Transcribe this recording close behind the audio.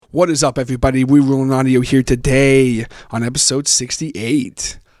What is up, everybody? We Rolling Audio here today on episode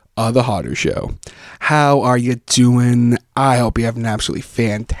 68 of The Harder Show. How are you doing? I hope you have an absolutely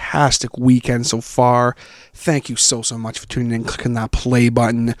fantastic weekend so far. Thank you so much for tuning in, clicking that play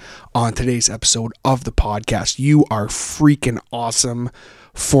button on today's episode of the podcast. You are freaking awesome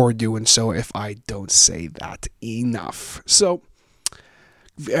for doing so, if I don't say that enough. So,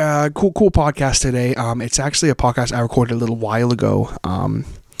 cool podcast today. It's actually a podcast I recorded a little while ago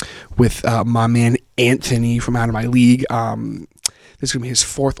with my man Anthony from Out of My League. This is going to be his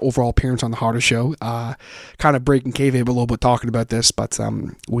fourth overall appearance on The Harder Show. Kind of breaking kayfabe a little bit talking about this, but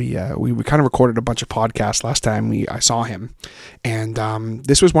we kind of recorded a bunch of podcasts last time I saw him, and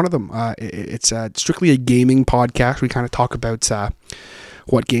this was one of them. It's strictly a gaming podcast. We kind of talk about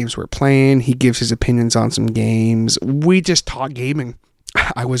what games we're playing. He gives his opinions on some games. We just talk gaming.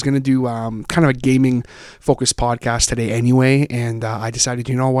 I was going to do kind of a gaming-focused podcast today anyway, and I decided,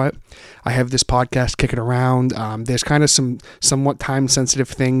 you know what? I have this podcast kicking around. There's kind of some somewhat time-sensitive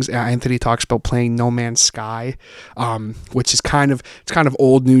things. Anthony talks about playing No Man's Sky, which is kind of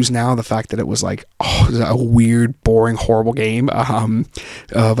old news now, the fact that it was like, it was a weird, boring, horrible game.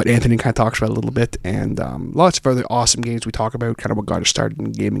 But Anthony kind of talks about it a little bit, and lots of other awesome games we talk about, kind of what got us started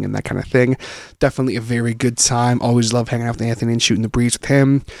in gaming and that kind of thing. Definitely a very good time. Always love hanging out with Anthony and shooting the breeze with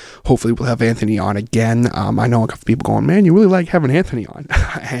him. Hopefully we'll have Anthony on again. I know a couple people going, man, you really like having Anthony on.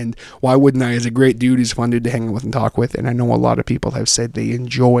 And why wouldn't I? He's a great dude. He's a fun dude to hang out with and talk with. And I know a lot of people have said they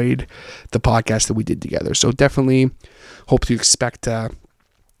enjoyed the podcast that we did together. So definitely hope to expect to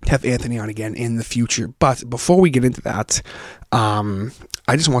have Anthony on again in the future. But before we get into that, I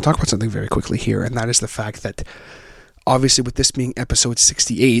just want to talk about something very quickly here. And that is the fact that obviously with this being episode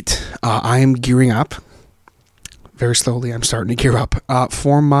 68, I am gearing up. Very slowly, I'm starting to gear up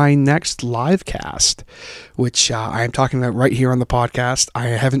for my next live cast, which I am talking about right here on the podcast. I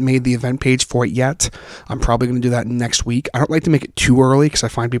haven't made the event page for it yet. I'm probably going to do that next week. I don't like to make it too early because I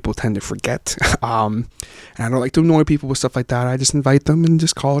find people tend to forget. And I don't like to annoy people with stuff like that. I just invite them and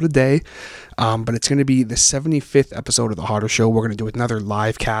just call it a day. But it's going to be the 75th episode of The Harder Show. We're going to do another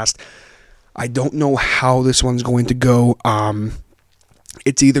live cast. I don't know how this one's going to go.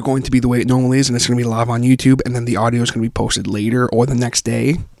 It's either going to be the way it normally is, and it's going to be live on YouTube, and then the audio is going to be posted later or the next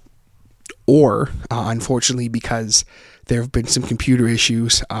day. Or, unfortunately, because there have been some computer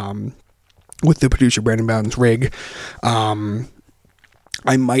issues with the producer Brandon Bowden's rig, I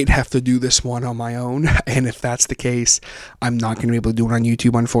might have to do this one on my own. And if that's the case, I'm not going to be able to do it on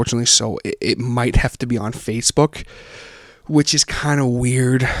YouTube, unfortunately. So it might have to be on Facebook, which is kind of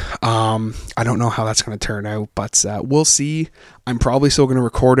weird. I don't know how that's going to turn out, but we'll see. I'm probably still going to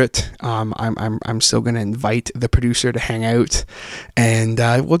record it. I'm still going to invite the producer to hang out, and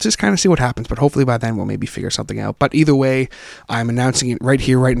we'll just kind of see what happens. But hopefully by then we'll maybe figure something out. But either way, I'm announcing it right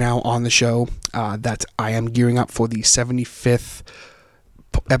here, right now on the show that I am gearing up for the 75th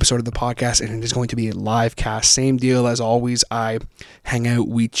episode of the podcast, and it is going to be a live cast. Same deal as always. I hang out,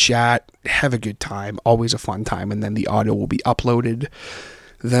 we chat, have a good time, always a fun time, and then the audio will be uploaded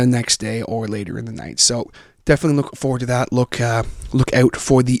the next day or later in the night. So definitely look forward to that. Look out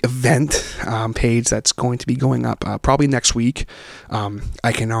for the event page that's going to be going up probably next week.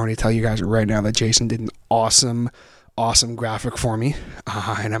 I can already tell you guys right now that Jason did an awesome graphic for me,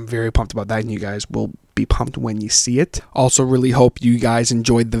 and I'm very pumped about that, and you guys will be pumped when you see it. Also really hope you guys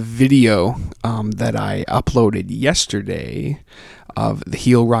enjoyed the video that I uploaded yesterday of the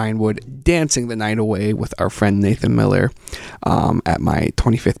heel Ryan Wood dancing the night away with our friend Nathan Miller at my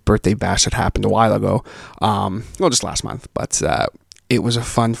 25th birthday bash that happened a while ago, just last month, but it was a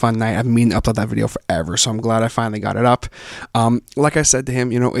fun night. I've been meaning to upload that video forever, so I'm glad I finally got it up. Like I said to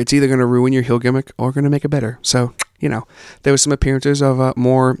him, it's either going to ruin your heel gimmick or going to make it better. So, there was some appearances of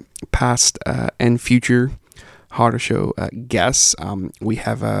more past and future Harder Show guests. We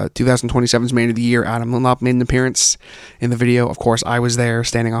have 2027's Man of the Year, Adam Lindlop, made an appearance in the video. Of course, I was there,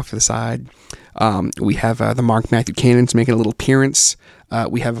 standing off to the side. We have the Mark Matthew Cannons making a little appearance.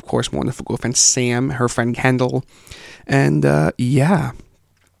 We have, of course, wonderful girlfriend Sam, her friend Kendall, and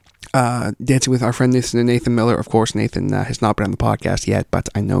dancing with our friend Nathan Miller. Of course, Nathan has not been on the podcast yet, but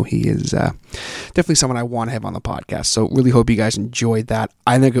I know he is definitely someone I want to have on the podcast. So really hope you guys enjoyed that.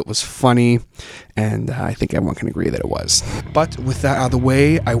 I think it was funny, and I think everyone can agree that it was. But with that out of the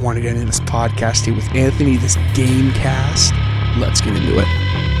way, I want to get into this podcast here with Anthony, this GameCast. Let's get into it.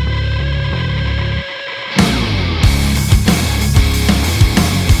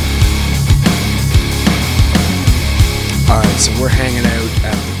 Alright, so we're hanging out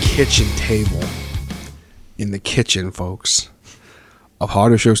at the kitchen table, in the kitchen, folks, of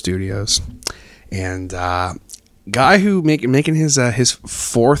Harder Show Studios, and guy who making his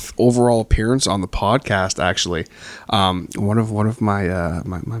fourth overall appearance on the podcast. Actually, one of my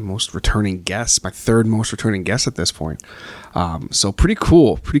my most returning guests, my third most returning guest at this point. So pretty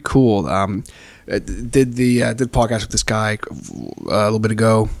cool. Did podcast with this guy a little bit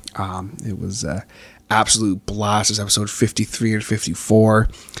ago. It was absolute blast. It was episode 53 and 54.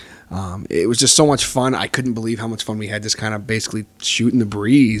 It was just so much fun. I couldn't believe how much fun we had, just kind of basically shooting the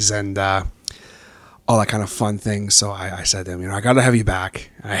breeze and all that kind of fun thing. So I said to him, I got to have you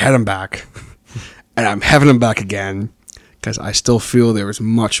back. And I had him back, and I'm having him back again because I still feel there was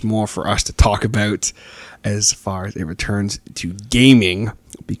much more for us to talk about as far as it returns to gaming,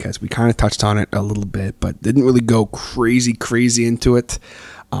 because we kind of touched on it a little bit, but didn't really go crazy into it.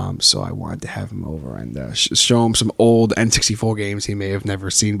 So I wanted to have him over and show him some old N64 games he may have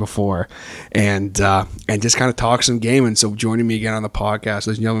never seen before, and just kind of talk some gaming. So joining me again on the podcast,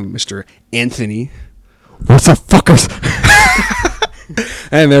 ladies and gentlemen, Mr. Anthony. What's up, fuckers?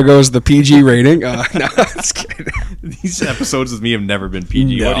 And there goes the PG rating. No, just kidding. These episodes with me have never been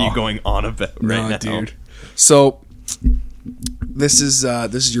PG. No. What are you going on about right now, dude? So this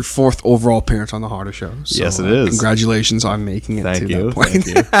is your fourth overall appearance on the Harder Show. So, yes, it is. Congratulations on making it to that point. Thank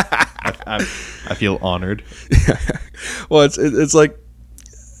you. I feel honored. Well, it's like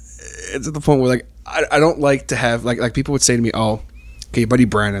it's at the point where like I don't like to have like people would say to me, "Oh, okay, your buddy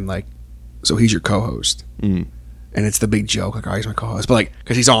Brandon, like, so he's your co-host." And it's the big joke, like, oh, he's my co-host. But, like,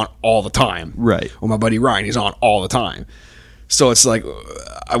 because he's on all the time. Right. Well, my buddy Ryan, he's on all the time. So it's like,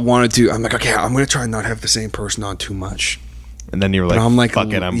 I'm like, okay, I'm going to try and not have the same person on too much. And then you were like, I'm like,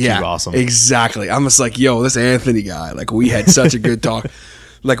 fuck it, I'm too awesome. Exactly. I'm just like, yo, this Anthony guy, like, we had such a good talk.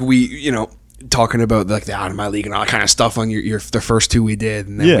 Like, we, talking about, like, the Out of My League and all that kind of stuff on the first two we did.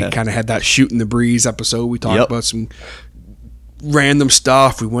 And then we kind of had that Shooting the Breeze episode. We talked about some random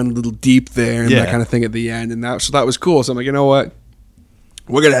stuff. We went a little deep there and that kind of thing at the end, and that was cool. So I'm like, you know what,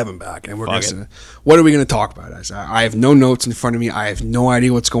 we're gonna have him back, and what are we gonna talk about? I have no notes in front of me. I have no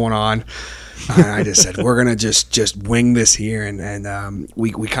idea what's going on, and I just said we're gonna just wing this here, and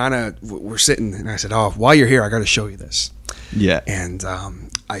we're sitting, and I said, oh, while you're here, I got to show you this. And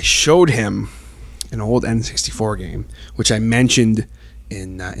I showed him an old N64 game, which I mentioned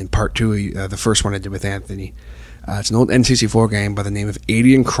in part two, the first one I did with Anthony. It's an old N64 game by the name of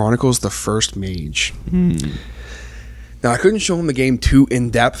Alien Chronicles: The First Mage. Now, I couldn't show him the game too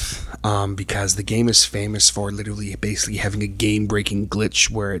in-depth because the game is famous for literally basically having a game-breaking glitch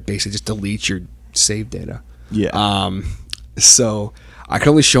where it basically just deletes your save data. So I could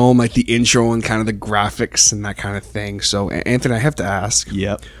only show him like the intro and kind of the graphics and that kind of thing. So, Anthony, I have to ask.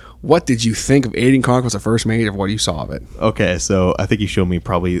 What did you think of Alien Chronicles: The First Mage, or what you saw of it? Okay, so I think you showed me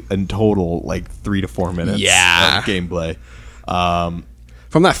probably in total like 3 to 4 minutes of gameplay.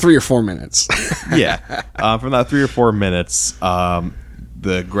 From that 3 or 4 minutes. From that 3 or 4 minutes, the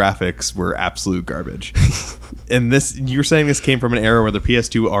graphics were absolute garbage. And you're saying this came from an era where the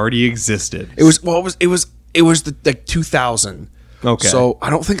PS2 already existed. It was the like 2000. Okay. So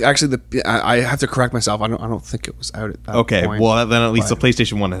I don't think actually I have to correct myself. I don't think it was out at that point. Okay. Well, then at least the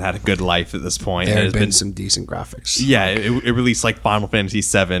PlayStation 1 had a good life at this point. There had been some decent graphics. Yeah, it released like Final Fantasy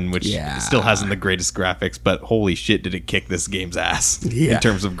VII, which still hasn't the greatest graphics, but holy shit, did it kick this game's ass in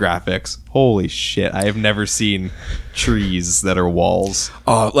terms of graphics. Holy shit. I have never seen trees that are walls.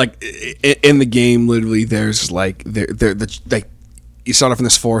 Like in the game, literally, there's like you start off in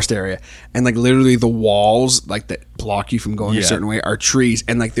this forest area, and like literally the walls like that block you from going a certain way are trees,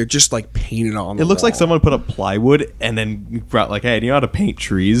 and like they're just like painted on. It looks like someone put up plywood and then brought like, hey, do you know how to paint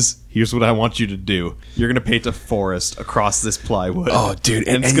trees? Here's what I want you to do. You're gonna paint a forest across this plywood. Oh, dude,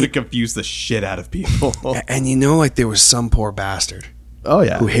 and it's gonna confuse the shit out of people. And like there was some poor bastard. Oh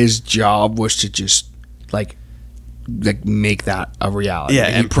yeah, who his job was to just like make that a reality. Yeah,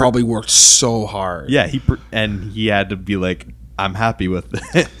 and he probably worked so hard. Yeah, he had to be like, I'm happy with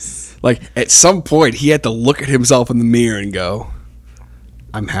this. Like, at some point, he had to look at himself in the mirror and go,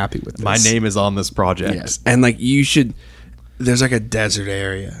 I'm happy with this. My name is on this project. Yes. And, like, there's, like, a desert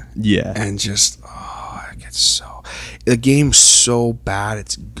area. Yeah. And just, the game's so bad,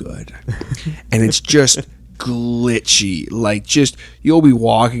 it's good. And it's just glitchy. Like, just, you'll be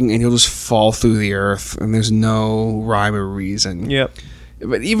walking and you'll just fall through the earth, and there's no rhyme or reason. Yep.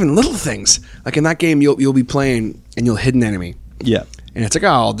 But even little things, like in that game, you'll be playing and you'll hit an enemy. Yeah. And it's like, oh,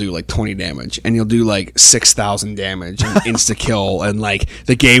 I'll do like 20 damage. And you'll do like 6,000 damage and insta-kill. And like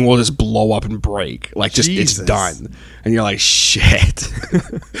the game will just blow up and break. Like just Jesus. It's done. And you're like, shit.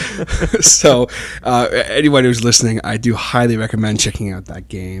 So anyone who's listening, I do highly recommend checking out that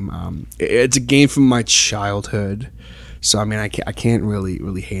game. It's a game from my childhood. So I mean, I can't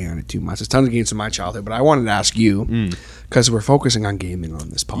really hate on it too much. There's tons of games from my childhood, but I wanted to ask you because we're focusing on gaming on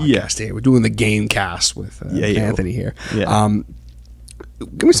this podcast here. We're doing the GameCast with Anthony here. Yeah.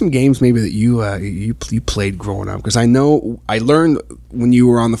 Give me some games maybe that you played growing up, because I know I learned when you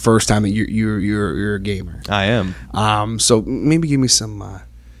were on the first time that you're a gamer. I am. So maybe give me some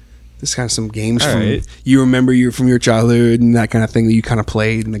some games All you remember from your childhood and that kind of thing that you kind of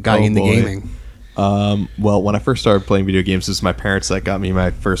played and that got you into gaming. Well, when I first started playing video games, it was my parents that got me my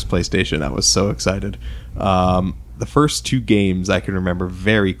first PlayStation. I was so excited. The first 2 games I can remember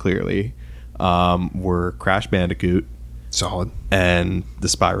very clearly were Crash Bandicoot. Solid. And the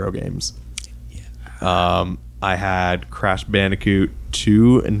Spyro games. Yeah. I had Crash Bandicoot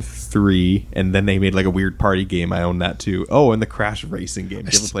 2 and 3, and then they made like a weird party game. I own that too. Oh, and the Crash Racing game.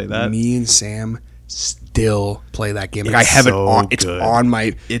 Did you ever play that? Me and Sam still play that game. Like, I have it on. It's good. on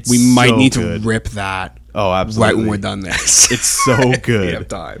my. It's we might so need good. to rip that. Oh, absolutely. Right when we're done this. It's so good. We have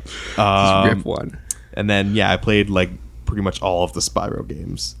time. Just rip one. And then I played like pretty much all of the Spyro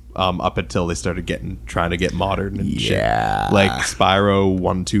games. Up until they started trying to get modern and shit. Like Spyro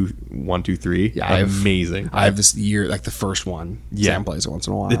 1, 2, 3. Yeah, amazing. I have this year, like the first one. Yeah. Sam plays it once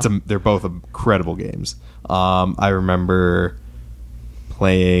in a while. They're both incredible games. I remember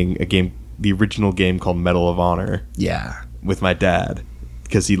playing the original game called Medal of Honor. Yeah. With my dad,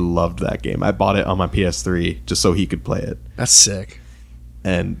 because he loved that game. I bought it on my PS3 just so he could play it. That's sick.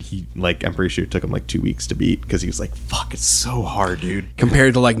 And I'm pretty sure it took him like 2 weeks to beat, because he was like, fuck, it's so hard, dude.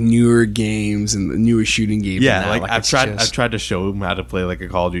 Compared to like newer games and the newer shooting games. Yeah, like I've tried to show him how to play like a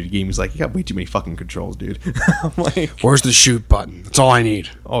Call of Duty game. He's like, you got way too many fucking controls, dude. I'm like, where's the shoot button? That's all I need.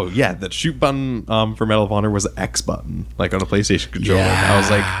 Oh yeah, the shoot button for Medal of Honor was the X button, like on a PlayStation controller. Yeah. And I was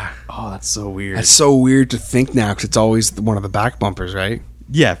like, oh, that's so weird. That's so weird to think now, because it's always one of the back bumpers, right?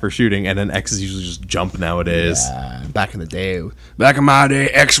 Yeah, for shooting, and then X is usually just jump nowadays. Yeah, back in my day,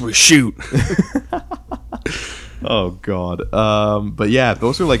 X was shoot. Oh god. But yeah,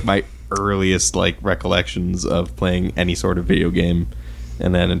 those are like my earliest like recollections of playing any sort of video game.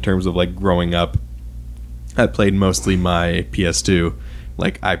 And then in terms of like growing up, I played mostly my PS2.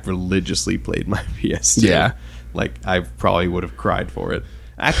 Like I religiously played my PS2. Yeah. Like I probably would have cried for it.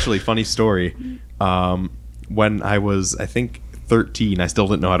 Actually, funny story. When I was, I think, 13, I still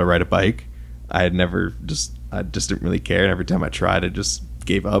didn't know how to ride a bike. I just didn't really care, and every time I tried, I just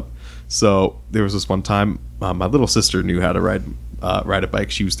gave up. So there was this one time my little sister knew how to ride a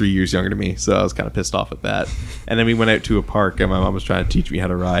bike. She was 3 years younger than me, so I was kind of pissed off at that. And then we went out to a park, and my mom was trying to teach me how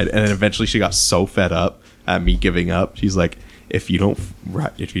to ride, and then eventually she got so fed up at me giving up. She's like, if you don't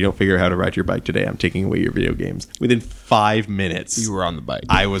figure out how to ride your bike today, I'm taking away your video games. Within 5 minutes, you were on the bike.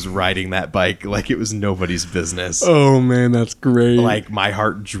 I was riding that bike like it was nobody's business. Oh man, that's great. Like my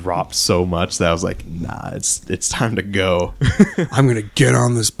heart dropped so much that I was like, nah, it's time to go. I'm gonna get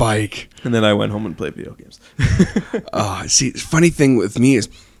on this bike. And then I went home and played video games. See, the funny thing with me is,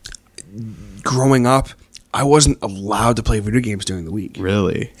 growing up, I wasn't allowed to play video games during the week.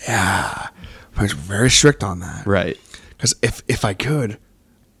 Really? Yeah, I was very strict on that. Right. Because if I could,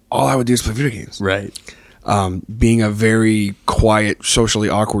 all I would do is play video games. Right. Being a very quiet, socially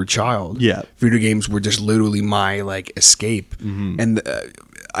awkward child, yeah, video games were just literally my like escape. Mm-hmm. And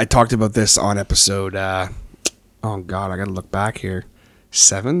I talked about this on episode. Oh God, I got to look back here.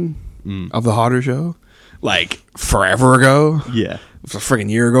 7 of the Hotter Show, like forever ago. Yeah, it was a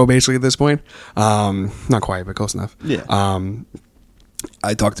friggin' year ago, basically at this point. Not quite, but close enough. Yeah.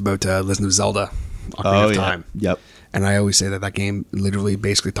 I talked about Legend of Zelda. Ocarina of Time. Yep. And I always say that game literally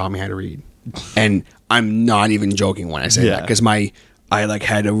basically taught me how to read. And I'm not even joking when I say that, because I like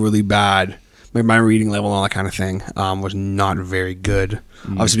had a really bad, my reading level and all that kind of thing was not very good.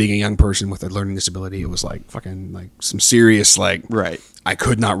 Obviously, being a young person with a learning disability, it was like fucking like some serious like, right. I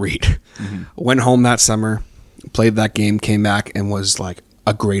could not read. Went home that summer, played that game, came back, and was like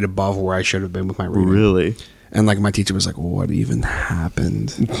a grade above where I should have been with my reading. Really? And like my teacher was like, what even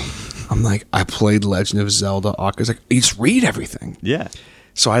happened? I'm like, I played Legend of Zelda. He's like, you just read everything. Yeah.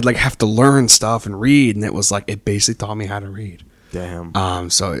 So I'd like have to learn stuff and read, and it was like, it basically taught me how to read. Damn.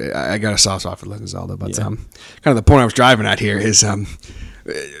 So I got a soft spot for Legend of Zelda, but kind of the point I was driving at here is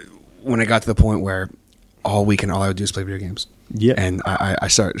when I got to the point where all weekend all I would do is play video games. Yeah. And I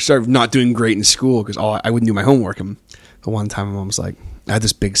started not doing great in school because I wouldn't do my homework. And the one time my mom was like, I had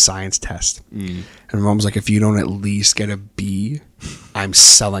this big science test. And my mom was like, if you don't at least get a B, I'm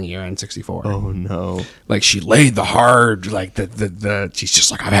selling your N64. Oh, no. Like, she laid the hard, like, she's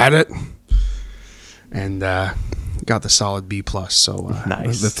just like, I've had it. And got the solid B+. So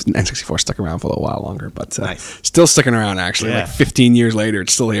nice. The N64 stuck around for a little while longer. But nice. Still sticking around, actually. Yeah. Like, 15 years later,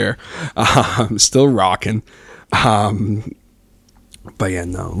 it's still here. Still rocking. But yeah,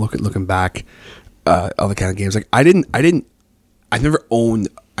 no. Looking back, other kind of games like I never owned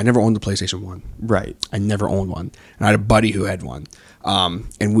the PlayStation 1. Right. I never owned one, and I had a buddy who had one.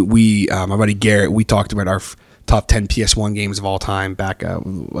 And we my buddy Garrett, we talked about our top 10 PS1 games of all time back.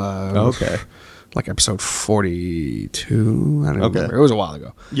 Okay. Like episode 42. I don't remember. It was a while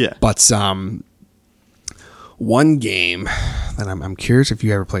ago. Yeah. But one game that I'm curious if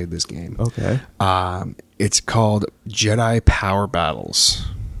you ever played this game. Okay. It's called Jedi Power Battles.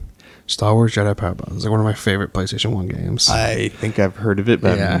 Star Wars Jedi Power Battles. It's like one of my favorite PlayStation 1 games. I think I've heard of it,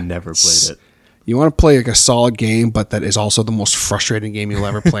 but I've never played it. You want to play like a solid game, but that is also the most frustrating game you'll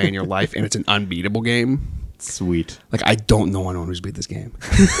ever play in your life, and it's an unbeatable game. Sweet. Like, I don't know anyone who's beat this game.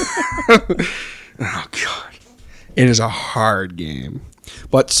 Oh, God. It is a hard game.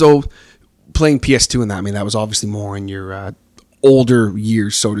 But so, playing PS2 in that, I mean, that was obviously more in your older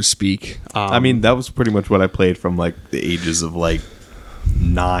years, so to speak. I mean, that was pretty much what I played from, like, the ages of, like,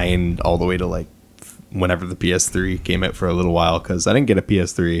 9 all the way to, like, whenever the PS3 came out for a little while, because I didn't get a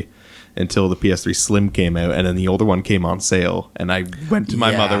PS3 until the PS3 Slim came out, and then the older one came on sale, and I went to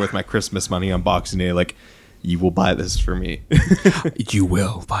my mother with my Christmas money on Boxing Day, like, you will buy this for me. You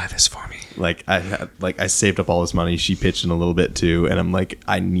will buy this for me. Like, I saved up all this money. She pitched in a little bit too, and I'm like,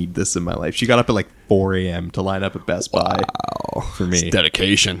 I need this in my life. She got up at like 4 a.m. to line up at Best Buy for me. It's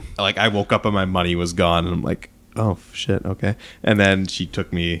dedication. Like, I woke up and my money was gone, and I'm like, oh shit, okay. And then she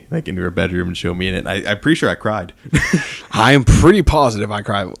took me like into her bedroom and showed me in it. I'm pretty sure I cried. I am pretty positive I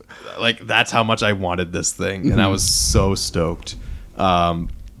cried. Like, that's how much I wanted this thing, and I was so stoked.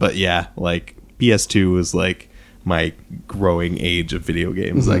 But yeah, like, PS2 was like my growing age of video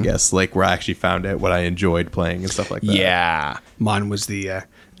games, I guess, like where I actually found out what I enjoyed playing and stuff like that. Yeah. Mine was the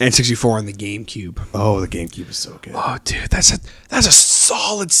N64 and the GameCube. Oh, the GameCube is so good. Oh, dude, that's a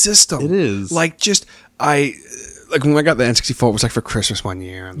solid system. It is. Like, like when I got the N64, it was like for Christmas one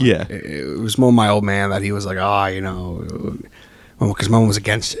year. And like, it was more my old man that he was like, because Mom was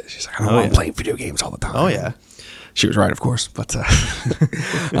against it. She's like, I don't want to play video games all the time. Oh, yeah. She was right, of course. But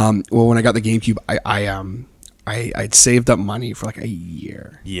well, when I got the GameCube, I'd saved up money for like a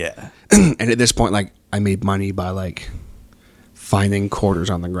year. Yeah. And at this point, like, I made money by like finding quarters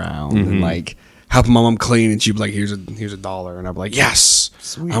on the ground and like helping my mom clean, and she'd be like, here's a dollar, and I'd be like, yes,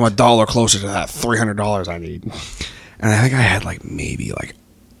 sweet. I'm $1 closer to that $300 I need. And I think I had like maybe like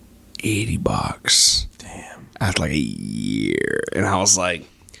 $80. Damn. After like a year, and I was like,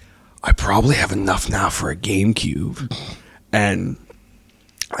 I probably have enough now for a GameCube. And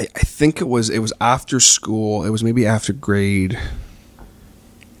I think it was after school. It was maybe after grade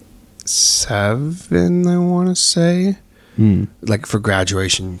 7, I want to say. Like for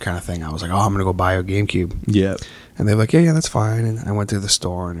graduation kind of thing. I was like, I'm going to go buy a GameCube. Yeah. And they're like, yeah, that's fine. And I went to the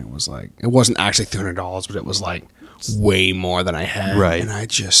store, and it was like, it wasn't actually $300, but it was like way more than I had. Right. And I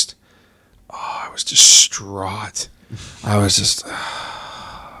just, I was distraught. I was just...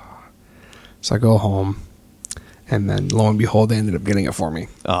 So I go home, and then lo and behold, they ended up getting it for me.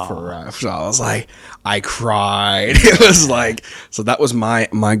 So I was like, I cried. It was like, so that was my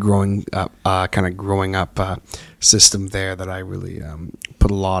growing up system there, that I really put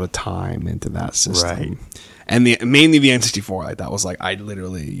a lot of time into that system. Right. And mainly the N64, like that was like, I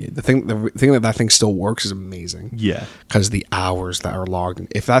literally, the thing that thing still works is amazing. Yeah. Because the hours that are logged in.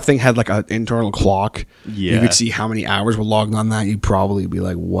 If that thing had like an internal clock, you could see how many hours were logged on that. You'd probably be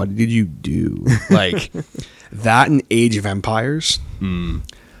like, what did you do? Like that and Age of Empires,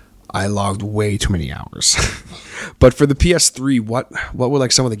 I logged way too many hours. But for the PS3, what were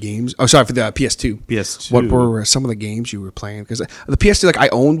like some of the games? Oh, sorry, for the PS2. What were some of the games you were playing? Because the PS2, like I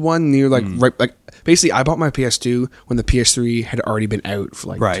owned one near like right, like basically I bought my PS2 when the PS3 had already been out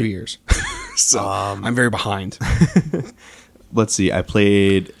for like 2 years. So I'm very behind. Let's see. I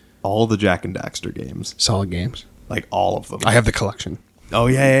played all the Jak and Daxter games. Solid games. Like all of them. I have the collection. Oh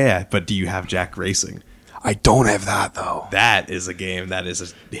yeah. But do you have Jak Racing? I don't have that though. That is a game that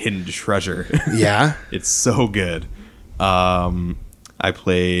is a hidden treasure. Yeah? It's so good. I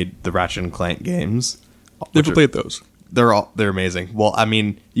played the Ratchet and Clank games. Never played those. They're amazing. Well, I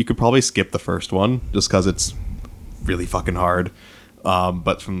mean, you could probably skip the first one just because it's really fucking hard.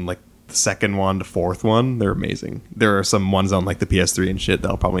 But from like the second one to fourth one, they're amazing. There are some ones on like the PS3 and shit that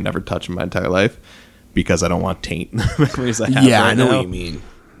I'll probably never touch in my entire life because I don't want to taint the memories I have. Yeah, right I know now. what you mean.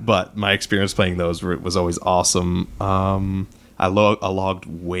 But my experience playing those was always awesome. I logged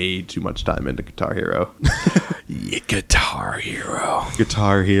way too much time into Guitar Hero. Guitar Hero.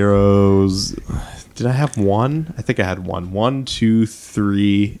 Guitar Heroes. Did I have one? I think I had one. 1, 2,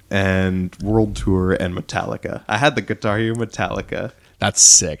 3, and World Tour and Metallica. I had the Guitar Hero Metallica. That's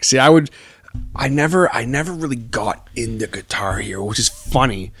sick. See, I would I never really got into Guitar Hero, which is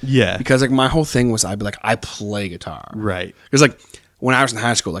funny. Yeah. Because like my whole thing was I'd be like, I play guitar. Right. Because like when I was in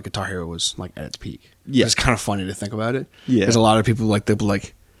high school, like Guitar Hero was like at its peak. Yeah. It's kind of funny to think about it. Yeah. Because a lot of people like they'll be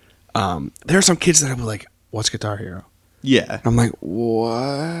like, there are some kids that will be like, what's Guitar Hero? Yeah. And I'm like,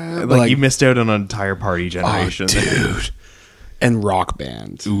 what? Like you missed out on an entire party generation. Oh, dude. And Rock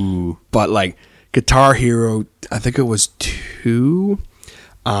Band. Ooh. But like Guitar Hero, I think it was 2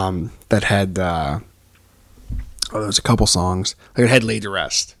 that had there was a couple songs. Like it had Laid to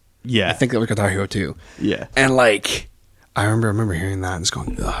Rest. Yeah. I think that was Guitar Hero 2. Yeah. And like I remember hearing that and just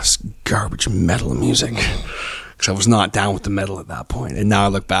going, ugh, it's garbage metal music. Because I was not down with the metal at that point. And now I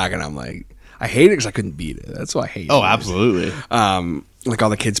look back and I'm like, I hate it because I couldn't beat it. That's why I hate it. Oh, absolutely. Like all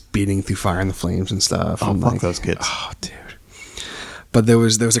the kids beating through Fire and the Flames and stuff. Oh, and fuck like, those kids. Oh, dude. But there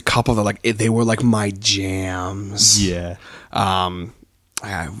was a couple that like they were like my jams. Yeah.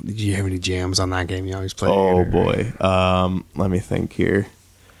 Did you have any jams on that game you always played? Oh boy. Let me think here.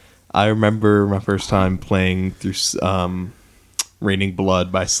 I remember my first time playing through Raining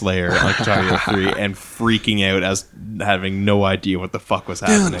Blood by Slayer on Guitar Hero 3 and freaking out as having no idea what the fuck was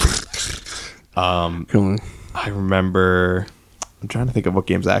happening. I remember I'm trying to think of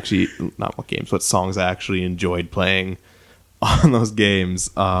what songs I actually enjoyed playing on those games.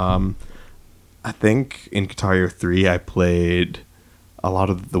 I think in Guitar Hero 3 I played a lot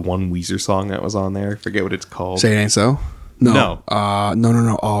of the one Weezer song that was on there. I forget what it's called. Say It Ain't So? No. No.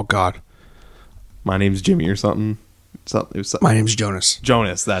 No. Oh, God. My Name's Jimmy or something. My name's Jonas.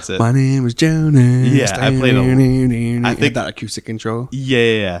 Jonas, that's it. My name is Jonas. Yeah, I played I think that acoustic intro.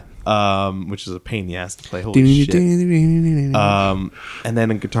 Yeah. Which is a pain in the ass to play. Holy shit. And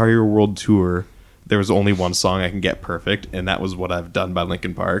then in Guitar Hero World Tour, there was only one song I can get perfect, and that was What I've Done by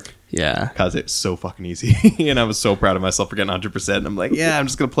Linkin Park. Yeah. Because it's so fucking easy. And I was so proud of myself for getting 100%. And I'm like, yeah, I'm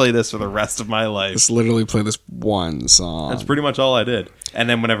just going to play this for the rest of my life. Just literally play this one song. That's pretty much all I did. And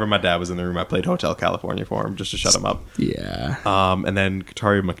then whenever my dad was in the room, I played Hotel California for him just to shut him up. Yeah. And then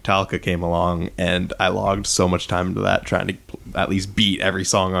Guitar Hero Metallica came along, and I logged so much time into that trying to at least beat every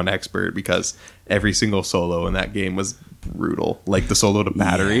song on Expert because every single solo in that game was brutal. Like the solo to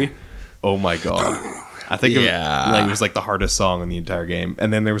Battery. Yeah. Oh my God. I think it was like the hardest song in the entire game.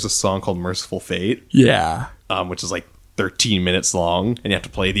 And then there was a song called Merciful Fate. Yeah. Which is like 13 minutes long, and you have to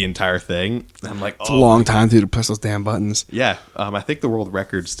play the entire thing. And I'm like, it's a long time to press those damn buttons. Yeah. I think the world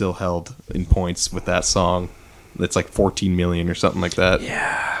record still held in points with that song. It's like 14 million or something like that.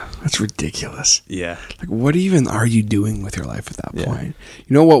 Yeah. That's ridiculous. Yeah. Like, what even are you doing with your life at that point?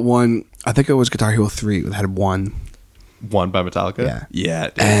 You know what one? I think it was Guitar Hero 3 that had one. One by Metallica? Yeah. Yeah.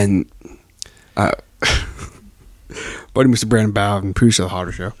 Dude. And buddy Mr. Brandon Bowden, producer of the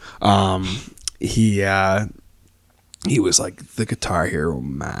Harder Show, he was like the Guitar Hero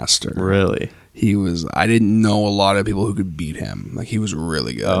master. Really? He was. I didn't know a lot of people who could beat him. Like, he was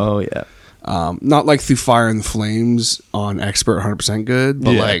really good. Oh, yeah. Not like through Fire and the Flames on Expert 100% good,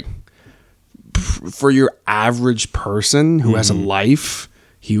 but like for your average person who has a life,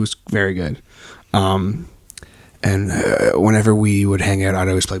 he was very good. And whenever we would hang out, I'd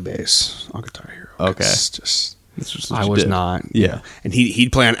always play bass on Guitar Hero. Okay. I was not. Yeah. And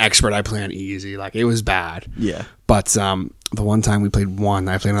he'd play on Expert, I'd play on Easy. Like, it was bad. Yeah. But the one time we played one,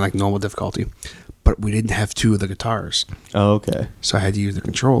 I played on like normal difficulty, but we didn't have two of the guitars. Oh, okay. So I had to use the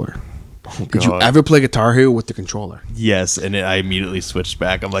controller. Oh, did you ever play Guitar Hero with the controller? Yes, and I immediately switched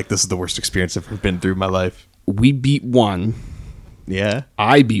back. I'm like, this is the worst experience I've ever been through in my life. We beat one. Yeah?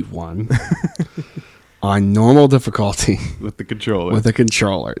 I beat one. On normal difficulty. With the controller. With a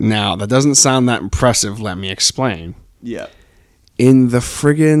controller. Now, that doesn't sound that impressive. Let me explain. Yeah. In the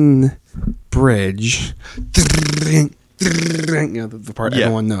friggin' bridge, you know, the part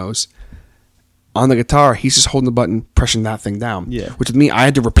everyone knows, on the guitar, he's just holding the button, pressing that thing down. Yeah. Which with me, I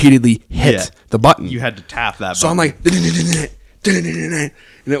had to repeatedly hit the button. You had to tap that button. So I'm like, and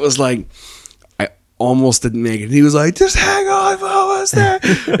it was like, I almost didn't make it. And he was like, just hang on, I'm almost there.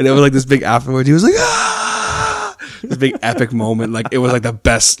 And it was like this big afterwards. He was like, ah! This big epic moment. Like, it was like the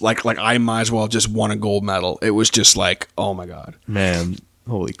best, like I might as well have just won a gold medal. It was just like, oh my God. Man,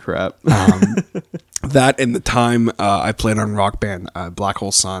 holy crap. That and the time I played on Rock Band, Black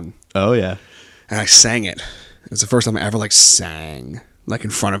Hole Sun. Oh, yeah. And I sang it. It was the first time I ever like sang like in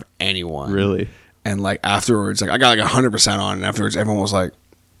front of anyone. Really? And like afterwards, like I got like 100% on, and afterwards everyone was like,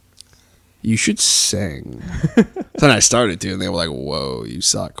 "You should sing." So then I started to, and they were like, "Whoa, you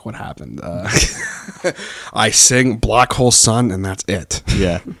suck. What happened?" I sing Black Hole Sun, and that's it.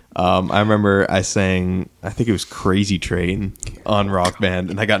 Yeah. I remember I sang, I think it was Crazy Train on Rock Band,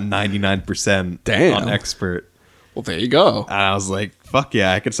 and I got 99% on Expert. Well, there you go. And I was like, fuck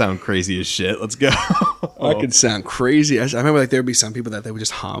yeah, I could sound crazy as shit. Let's go. I could sound crazy. I remember like there would be some people that they would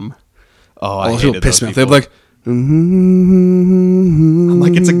just hum. Oh, I hated those people. They'd be like, I'm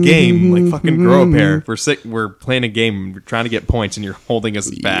like, it's a game. Like, fucking grow up here. We're playing a game. We're trying to get points, and you're holding us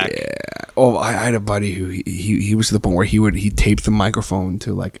back. Yeah. Oh, I had a buddy who he was to the point where he taped the microphone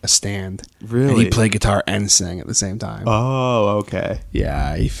to like a stand. Really? And he played guitar and sang at the same time. Oh, okay.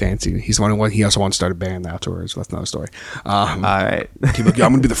 Yeah, he fancied. He's the one. He also wanted to start a band afterwards. So that's another story. All right. He'd be like, yeah,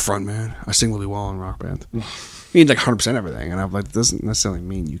 I'm gonna be the front man. I sing really well in rock band. He means like 100% everything, and I'm like, it doesn't necessarily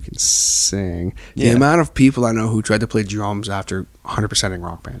mean you can sing. The amount of people I know who tried to play drums after 100%ing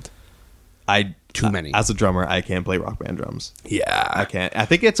rock band. Too many. As a drummer, I can't play rock band drums. Yeah, I can't. I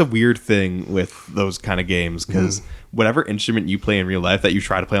think it's a weird thing with those kind of games because whatever instrument you play in real life that you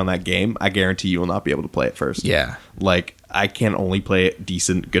try to play on that game, I guarantee you will not be able to play it first. Yeah. Like, I can only play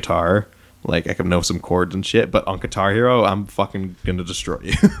decent guitar. Like, I can know some chords and shit, but on Guitar Hero, I'm fucking gonna destroy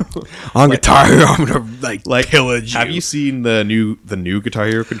you. On Guitar Hero, I'm gonna like pillage you. Have you seen the new Guitar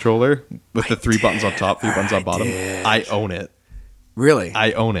Hero controller with the 3 buttons on top, 3 buttons on bottom? I own it. Really?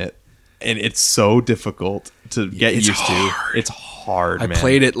 I own it. And it's so difficult to get used hard. to. It's hard, man. I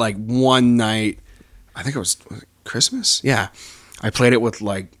played it like one night. I think was it Christmas? Yeah. I played it with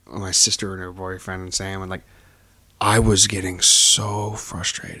like my sister and her boyfriend and Sam, and like I was getting so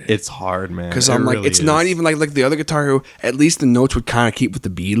frustrated. It's hard, man. Because I'm like, it's not even like the other Guitar Hero. At least the notes would kind of keep with the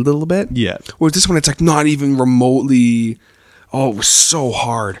beat a little bit. Yeah. Whereas this one, it's like not even remotely. Oh, it was so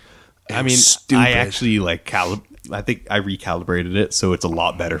hard. I mean, stupid. I actually like I think I recalibrated it, so it's a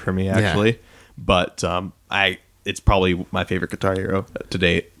lot better for me actually. Yeah. But it's probably my favorite Guitar Hero to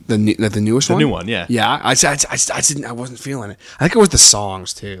date. The newest one. The new one, yeah. Yeah, I wasn't feeling it. I think it was the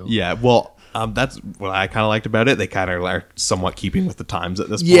songs too. Yeah. Well. That's what I kind of liked about it. They kind of are somewhat keeping with the times at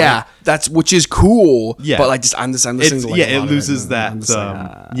this point. Yeah, which is cool. Yeah, but like I'm listening to like it loses that.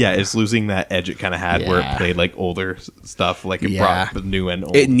 It's losing that edge it kind of had where it played like older stuff. Like it brought the new and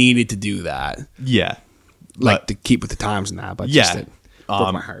old. It needed to do that. Yeah, like to keep with the times and that. But just it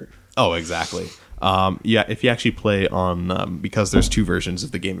broke my heart. Oh, exactly. Yeah, if you actually play on because there's 2 versions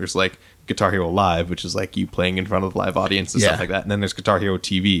of the game. There's like Guitar Hero Live, which is like you playing in front of the live audience and stuff like that, and then there's Guitar Hero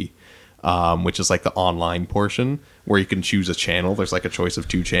TV. Which is like the online portion where you can choose a channel. There's like a choice of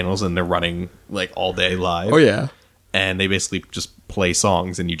 2 channels and they're running like all day live. Oh yeah. And they basically just play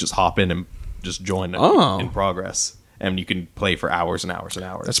songs and you just hop in and just join in progress. And you can play for hours and hours and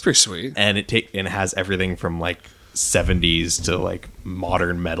hours. That's pretty sweet. And it has everything from like 70s to like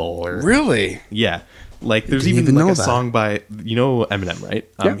modern metal or really? Yeah. Like there's even like a song by Eminem, right?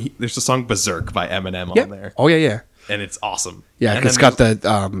 Yeah. There's a song Berserk by Eminem on there. Oh yeah. And it's awesome. Yeah, and it's got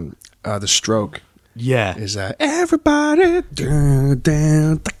the stroke. Yeah. Is everybody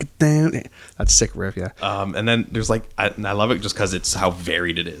down. That's sick riff, yeah. And then there's like I love it just because it's how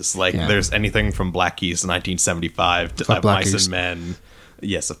varied it is. Like there's anything from Black Keys 1975 to Mice and Men.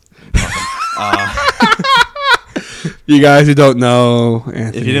 Yes. You guys who don't know,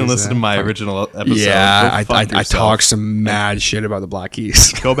 Anthony, if you didn't listen to my original episode, I talk some mad shit about the Black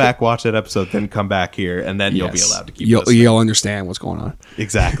Keys. Go back, watch that episode, then come back here, and then you'll be allowed to keep listening. You'll understand what's going on.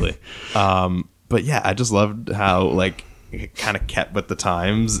 Exactly. But yeah, I just loved how like it kind of kept with the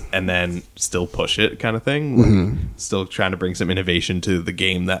times and then still push it kind of thing. Like, still trying to bring some innovation to the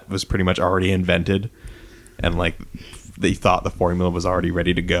game that was pretty much already invented, and like they thought the formula was already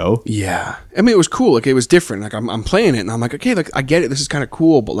ready to go. Yeah. I mean, it was cool. Like, it was different. Like, I'm playing it, and I'm like, okay, like, I get it. This is kind of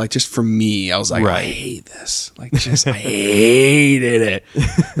cool. But, like, just for me, I was like, I hate this. Like, just, I hated it.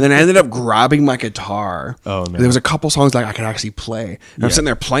 And then I ended up grabbing my guitar. Oh, no. There was a couple songs that I could actually play. And I'm sitting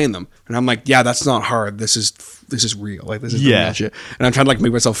there playing them. And I'm like, yeah, that's not hard. This is real. Like, this is real shit. And I'm trying to, like,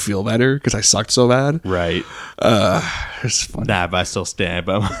 make myself feel better because I sucked so bad. Right. It's fun. Nah, but I still stand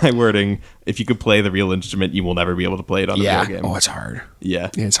by my wording. If you could play the real instrument, you will never be able to play it on a real game. Oh, it's hard.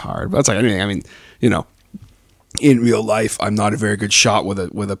 Yeah. It's hard. But that's like anything. I mean, you know, in real life, I'm not a very good shot with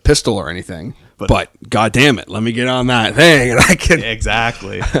a pistol or anything. But God damn it, let me get on that thing, and I can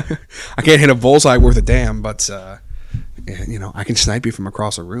exactly. I can't hit a bullseye worth a damn, but you know, I can snipe you from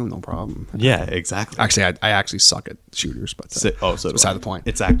across a room, no problem. Yeah, exactly. Actually, I actually suck at shooters, but so beside the point.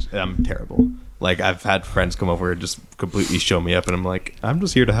 It's actually I'm terrible. Like, I've had friends come over and just completely show me up, and I'm like, I'm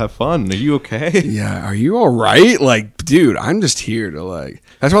just here to have fun. Are you okay? Yeah, are you all right? Like, dude, I'm just here to, like...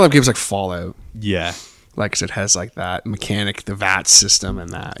 That's why I love games like Fallout. Yeah. Like, 'cause it has, like, that mechanic, the VAT system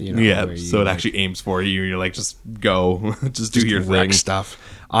and that, you know. Yeah, so it actually aims for you. You're like, just go. just do your thing. Stuff.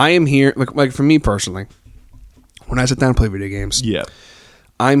 I am here... Like, for me personally, when I sit down and play video games... Yeah.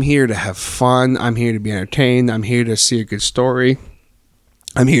 I'm here to have fun. I'm here to be entertained. I'm here to see a good story.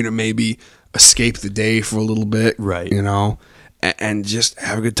 I'm here to maybe... escape the day for a little bit, Right. You know, and just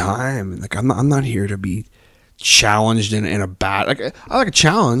have a good time. Like I'm not here to be challenged in a bad. Like I like a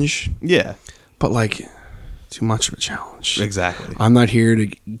challenge, Yeah. but like too much of a challenge. Exactly. I'm not here to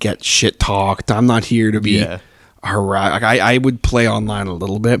get shit talked. I'm not here to be harassed. Like I would play online a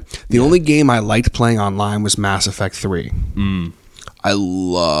little bit. The only game I liked playing online was Mass Effect 3. I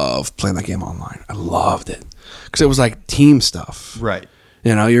loved playing that game online. I loved it because it was like team stuff, Right.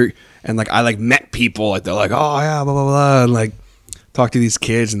 You know, I like met people like they're like, oh yeah, blah blah blah, and like talk to these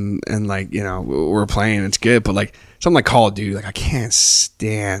kids and like, you know, we're playing. It's good, but like something like Call of Duty, like I can't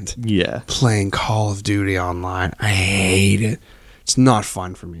stand playing Call of Duty online. I hate it. It's not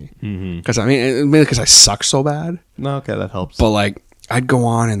fun for me because I mean, mainly because I suck so bad. No, okay, that helps. But like I'd go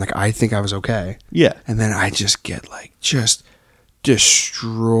on and like I think I was okay, and then I just get like just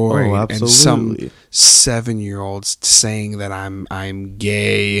destroyed, and some 7-year-olds saying that I'm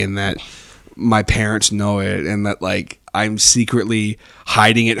gay and that my parents know it and that like I'm secretly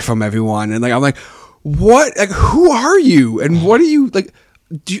hiding it from everyone, and like I'm like, what? Like, who are you? And what are you like?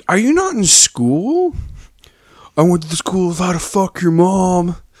 Are you not in school? I went to the school of how to fuck your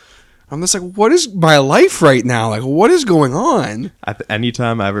mom. I'm just like, what is my life right now? Like, what is going on?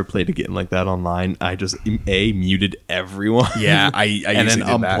 Anytime I ever played a game like that online, I just muted everyone. Yeah, I and then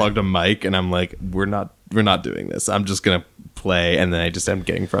unplugged that. a mic, and I'm like, we're not doing this. I'm just gonna play, and then I just am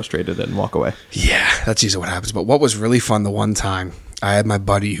getting frustrated and walk away. Yeah, that's usually what happens. But what was really fun the one time, I had my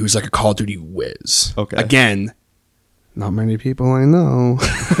buddy who's like a Call of Duty whiz. Okay. Again, not many people I know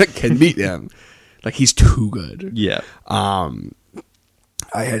can beat him. Like, he's too good. Yeah.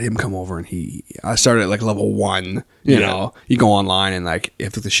 I had him come over, and I started at like level 1. You know, you go online and like you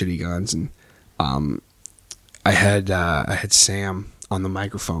have the shitty guns, and I had Sam on the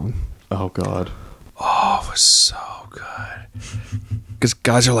microphone. Oh God. Oh, it was so good. Because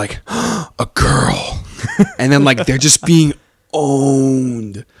guys are like, a girl, and then like they're just being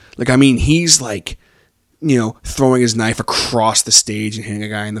owned. Like, I mean, he's like, you know, throwing his knife across the stage and hitting a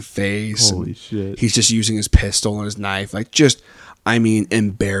guy in the face. Holy shit. He's just using his pistol and his knife. Like, just, I mean,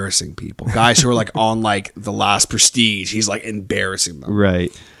 embarrassing people. Guys who are like on like the last Prestige, he's like embarrassing them.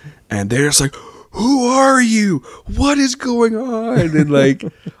 Right. And they're just like, who are you? What is going on? And like,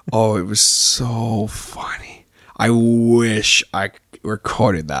 oh, it was so funny. I wish I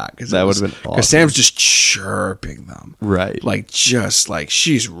recorded that, because that would have been awesome. Because Sam's just chirping them, right? Like, just like,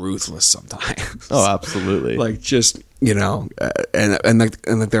 she's ruthless sometimes. Oh, absolutely. Like, just, you know, and like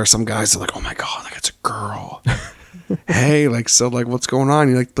there are some guys that are like, oh my God, like, it's a girl. Hey, like, so like, what's going on?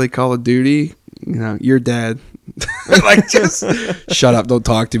 You like play Call of Duty? You know, you're dead. Like, just shut up, don't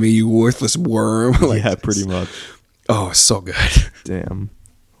talk to me, you worthless worm. Like, yeah, pretty much. Oh, so good. Damn.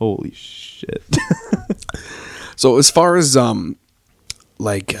 Holy shit. So as far as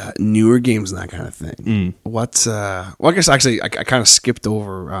like newer games and that kind of thing, what's well, I guess actually I kind of skipped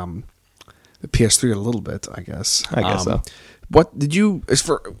over the PS3 a little bit, I guess. I guess so. What did you, as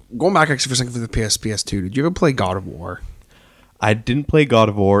for going back actually for a second for the PS2, did you ever play God of War? I didn't play God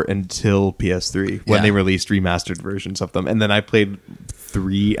of War until PS3 when they released remastered versions of them, and then I played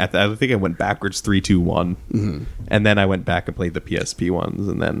 3. I think I went backwards 3, 2, 1, and then I went back and played the PSP ones,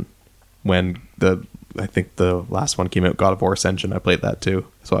 and then when I think the last one came out, God of War Ascension, I played that too.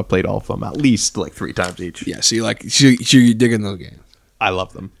 So I played all of them at least like 3 times each. Yeah, so you're digging those games. I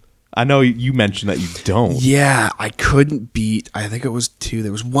love them. I know you mentioned that you don't. Yeah, I couldn't beat, I think it was 2.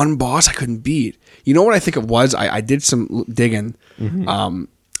 There was one boss I couldn't beat. You know what I think it was? I did some digging.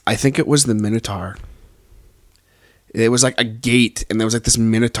 I think it was the Minotaur. It was like a gate, and there was like this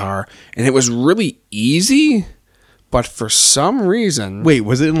Minotaur, and it was really easy, but for some reason... Wait,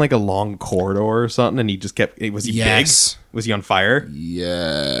 was it in like a long corridor or something, and he just kept... Was he big? Was he on fire?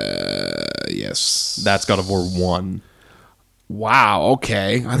 Yeah, yes. That's God of War 1. Wow,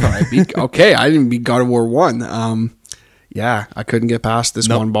 okay. I thought I beat... Okay, I didn't beat God of War 1. Yeah, I couldn't get past this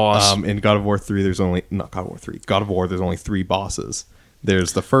one boss. In God of War 3, there's only... Not God of War 3. God of War, there's only 3 bosses.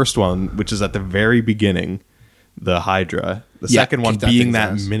 There's the first one, which is at the very beginning, the Hydra. The second one being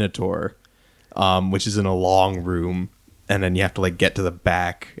that Minotaur, which is in a long room. And then you have to like get to the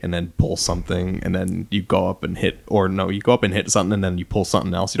back and then pull something, and then you go up and hit, or no, you go up and hit something, and then you pull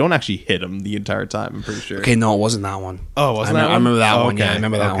something else. You don't actually hit him the entire time, I'm pretty sure. Okay, no, it wasn't that one. Oh, wasn't that one? I remember that one. Yeah, I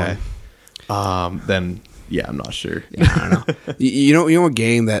remember that one. Then, yeah, I'm not sure. Yeah, I don't know. you know a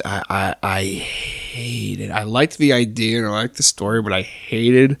game that I hated. I liked the idea and I liked the story, but I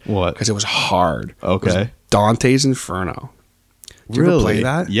hated what? Because it was hard. Okay. It was Dante's Inferno. Did you ever play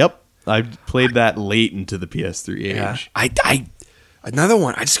that? Yep. I played that late into the PS3 age. Yeah. I another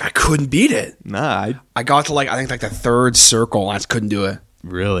one. I couldn't beat it. Nah. I got to I think the 3rd circle. And I just couldn't do it.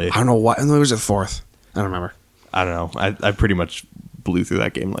 Really? I don't know what. No, it was the fourth. I don't remember. I don't know. I pretty much blew through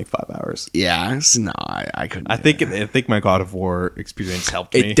that game in like 5 hours. Yeah, no, I couldn't. I think my God of War experience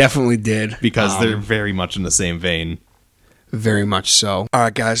helped me. It definitely did. Because they're very much in the same vein. Very much so. All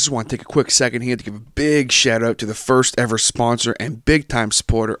right, guys, just want to take a quick second here to give a big shout out to the first ever sponsor and big time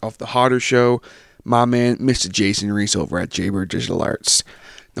supporter of the Harder Show, my man, Mr. Jason Reese over at Jaybird Digital Arts.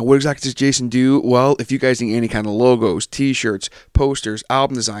 Now, what exactly does Jason do? Well, if you guys need any kind of logos, t-shirts, posters,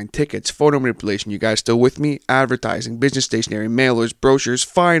 album design, tickets, photo manipulation, you guys still with me? Advertising, business stationery, mailers, brochures,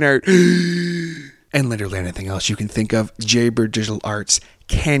 fine art, and literally anything else you can think of, Jaybird Digital Arts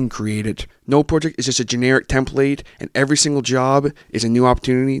can create it. No project is just a generic template, and every single job is a new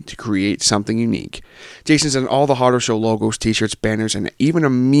opportunity to create something unique. Jason's done all the Harder Show logos, t-shirts, banners, and even a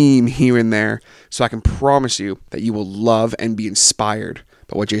meme here and there, so I can promise you that you will love and be inspired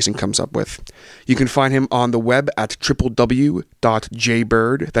by what Jason comes up with. You can find him on the web at www.jaybird,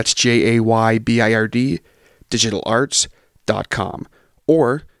 that's Jaybird, digitalarts.com.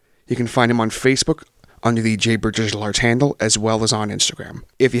 Or you can find him on Facebook under the Jaybird Digital Arts handle, as well as on Instagram.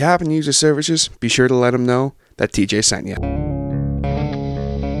 If you happen to use his services, be sure to let him know that TJ sent you.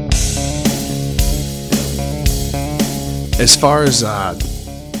 As far as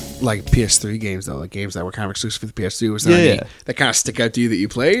like PS3 games, though, like games that were kind of exclusive for the PS3, was there any that kind of stick out to you that you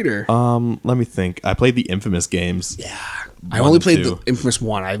played? Or let me think. I played the Infamous games. Yeah, I only played the Infamous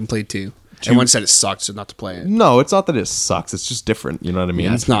 1. I haven't played 2. Everyone said it sucked, so not to play it. No, it's not that it sucks. It's just different. You know what I mean?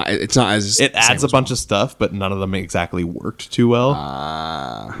 Yeah, it's not as. It adds a bunch of stuff, but none of them exactly worked too well.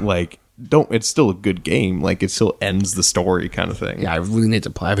 It's still a good game. Like, it still ends the story kind of thing. Yeah, I really need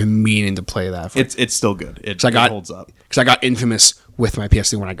to play. I've been meaning to play that. It's still good. It holds up. Because I got Infamous with my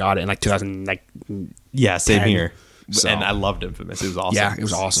PS3 when I got it in like 2000. Yeah, same 10. here. So. And I loved Infamous. It was awesome. Yeah, it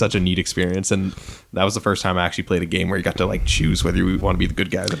was awesome. Such a neat experience. And that was the first time I actually played a game where you got to like choose whether you want to be the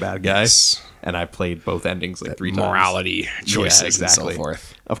good guy or the bad guy. Yes. And I played both endings like 3 times. Morality choices and so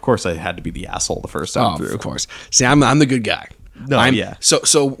forth. Of course, I had to be the asshole the first time through. Of course. See, I'm the good guy. No, yeah.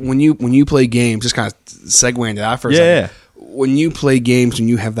 So when you play games, just kind of segue into that for a second. When you play games, when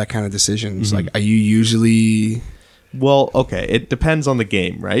you have that kind of decisions, like, are you usually... Well, okay, it depends on the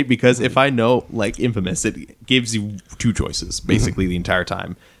game, right? Because if I know, like Infamous, it gives you 2 choices basically the entire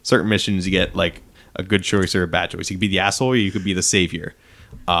time. Certain missions, you get like a good choice or a bad choice. You could be the asshole or you could be the savior.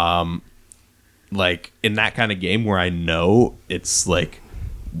 Like in that kind of game where I know it's like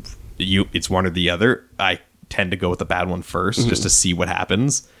it's one or the other, I tend to go with the bad one first just to see what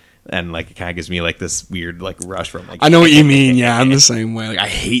happens. And like it kind of gives me like this weird like rush from like I know what you mean. Yeah, I'm the same way. Like I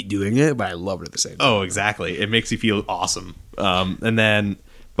hate doing it, but I love it at the same time. Oh, exactly. It makes you feel awesome. And then,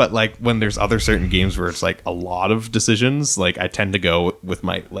 but like when there's other certain games where it's like a lot of decisions, like I tend to go with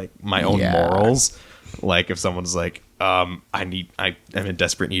my own morals. Like if someone's like, I'm in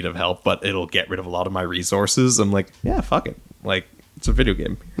desperate need of help, but it'll get rid of a lot of my resources. I'm like, yeah, fuck it. Like it's a video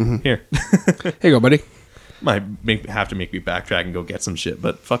game. Here, here you go, buddy. Might have to make me backtrack and go get some shit,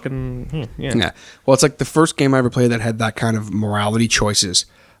 but fucking yeah. Well, it's like the first game I ever played that had that kind of morality choices,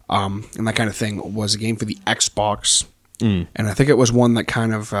 and that kind of thing was a game for the Xbox, and I think it was one that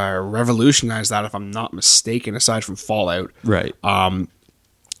kind of revolutionized that, if I'm not mistaken. Aside from Fallout, right?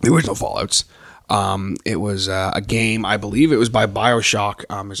 There was no Fallouts. It was a game, I believe it was by BioShock.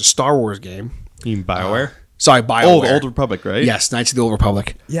 It was a Star Wars game. You mean BioWare? Sorry, BioWare. Oh, the Old Republic, right? Yes, Knights of the Old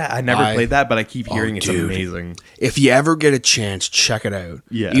Republic. Yeah, I never played that, but I keep hearing it's amazing. If you ever get a chance, check it out.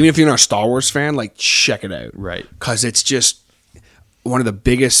 Yeah. Even if you're not a Star Wars fan, like, check it out. Right. Because it's just one of the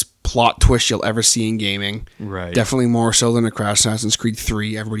biggest plot twists you'll ever see in gaming. Right. Definitely more so than Assassin's Creed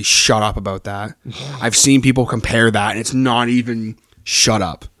 3. Everybody shut up about that. I've seen people compare that, and it's not even... Shut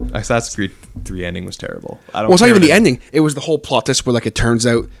up. Assassin's Creed 3 ending was terrible. Well, it's not even the ending. It was the whole plot twist where, like, it turns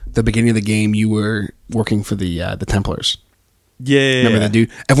out the beginning of the game you were working for the Templars. Yeah. Remember that dude?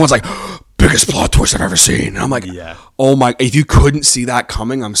 Everyone's like, biggest plot twist I've ever seen. And I'm like, oh my, if you couldn't see that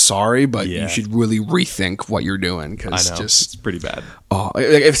coming, I'm sorry, but you should really rethink what you're doing. Cause I know. It's pretty bad. Oh,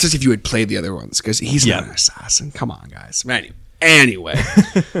 it's just if you had played the other ones, because he's not an assassin. Come on, guys. Anyway.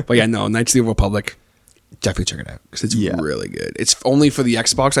 But yeah, no, Knights of the Old Republic. Definitely check it out because it's really good. It's only for the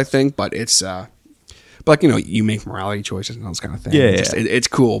Xbox, I think, but it's but like, you know, you make morality choices and those kind of things. It's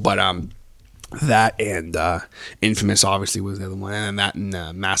cool. But that and Infamous obviously was the other one, and that and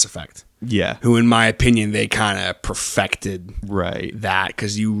Mass Effect. Yeah, who in my opinion they kind of perfected that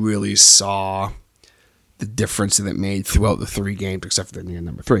because you really saw the difference that it made throughout the 3 games, except for the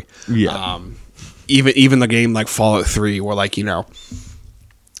number 3. Yeah, even the game like Fallout 3, where like, you know,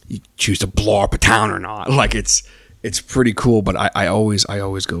 you choose to blow up a town or not. Like it's pretty cool, but I always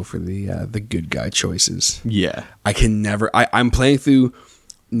go for the good guy choices. Yeah. I can never I'm playing through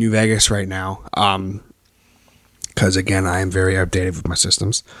New Vegas right now. Because again, I am very outdated with my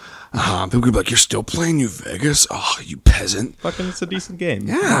systems. People could be like, "You're still playing New Vegas? Oh, you peasant!" Fucking, it's a decent game.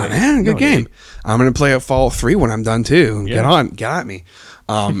 Yeah, man, good game. I'm gonna play Fallout 3 when I'm done too. Yeah. Get at me.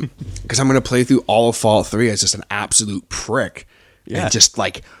 Because I'm gonna play through all of Fallout 3 as just an absolute prick. Yeah. And just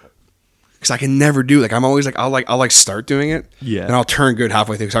like, because I can never do, like, I'm always like, I'll start doing it. Yeah. And I'll turn good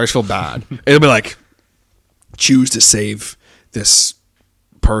halfway through because I always feel bad. It'll be like, choose to save this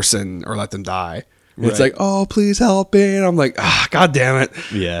person or let them die. Right. It's like, oh, please help me. And I'm like, God damn it.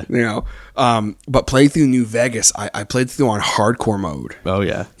 Yeah. You know, but play through New Vegas. I played through on hardcore mode. Oh,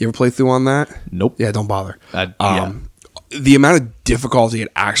 yeah. You ever play through on that? Nope. Yeah, don't bother. Yeah. The amount of difficulty it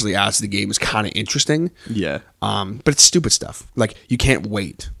actually adds to the game is kind of interesting. Yeah. But it's stupid stuff. Like, you can't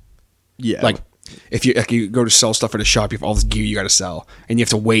wait. Yeah. Like, if you go to sell stuff at a shop, you have all this gear you got to sell, and you have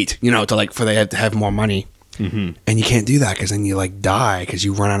to wait, you know, to like for they have to have more money, and you can't do that because then you like die because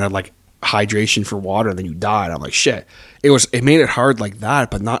you run out of like hydration for water, and then you die. And I'm like, shit. It made it hard like that,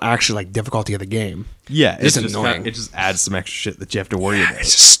 but not actually like difficulty of the game. Yeah, it's just annoying. It just adds some extra shit that you have to worry about.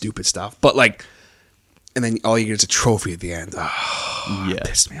 It's just stupid stuff. But like, and then all you get is a trophy at the end. Oh, yeah, it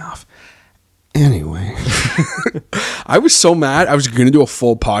pissed me off. Anyway, I was so mad. I was going to do a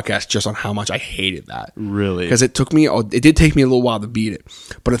full podcast just on how much I hated that. Really? Because it did take me a little while to beat it.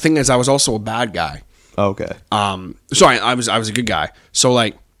 But the thing is, I was also a bad guy. Okay. So I was a good guy. So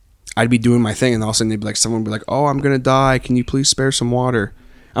like, I'd be doing my thing, and all of a sudden they'd be like, someone would be like, "Oh, I'm gonna die. Can you please spare some water?"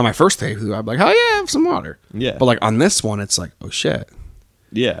 On my first day, I'd be like, "Oh yeah, have some water." Yeah. But like on this one, it's like, oh shit.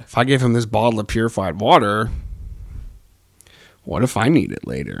 Yeah. If I gave him this bottle of purified water, what if I need it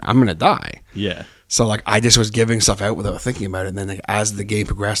later? I'm gonna die. Yeah. So like, I just was giving stuff out without thinking about it, and then like, as the game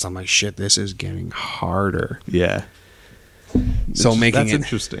progressed, I'm like, shit, this is getting harder. Yeah. So That's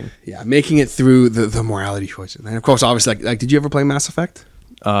interesting. Yeah, making it through the morality choices, and of course, obviously, like, did you ever play Mass Effect?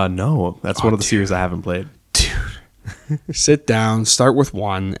 No, that's one of the series I haven't played. Dude, sit down, start with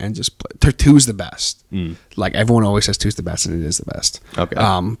 1, and just play. 2's the best. Like, everyone always says 2's the best, and it is the best. Okay.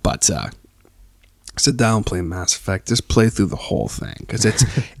 But sit down, play Mass Effect. Just play through the whole thing because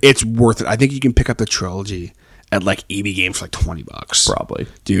it's worth it. I think you can pick up the trilogy at like EB Games for like $20. Probably,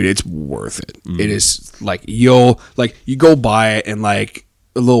 dude. It's worth it. It is like you go buy it and like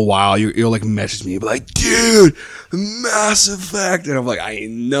a little while you'll like message me, but like, dude, Mass Effect, and I'm like, I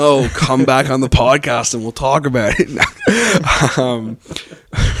know. Come back on the podcast and we'll talk about it.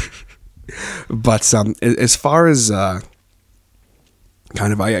 But as far as I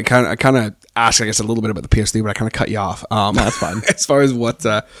kind of asked, I guess, a little bit about the PS3, but I kind of cut you off. That's fine. As far as what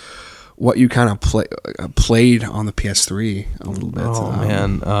you kind of played on the PS3 a little bit. Oh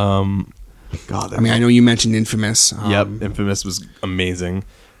man. God, I mean, I know you mentioned Infamous. Yep, Infamous was amazing.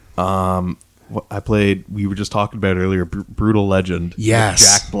 What I played, we were just talking about earlier, Brutal Legend.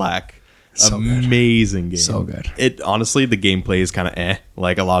 Yes, Jack Black. So amazing game. So good. It honestly, the gameplay is kind of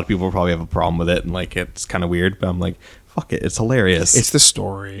Like, a lot of people probably have a problem with it, and like, it's kind of weird. But I'm like, fuck it, it's hilarious. It's the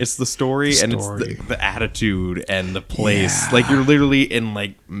story. It's the story, and it's the attitude and the place. Yeah. Like, you're literally in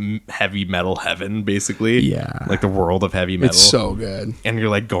like heavy metal heaven, basically. Yeah, like the world of heavy metal. It's so good, and you're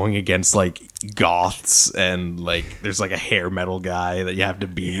like going against like goths, and like there's like a hair metal guy that you have to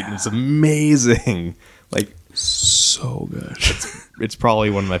beat. Yeah. And it's amazing. Like, so good. It's probably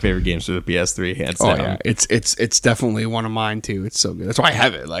one of my favorite games for the PS3, hands down. Yeah, it's definitely one of mine too. It's so good. That's why I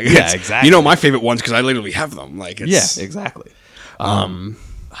have it. Like, yeah, exactly. You know, my favorite ones because I literally have them. Like, yeah, exactly. God,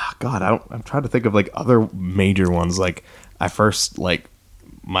 I'm trying to think of like other major ones. Like, I first like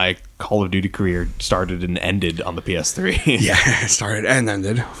my Call of Duty career started and ended on the PS3. Yeah, it started and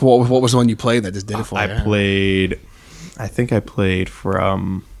ended. What was the one you played that just did it for you? I think I played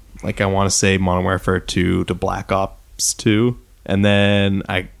from like, I want to say Modern Warfare 2 to Black Ops 2. And then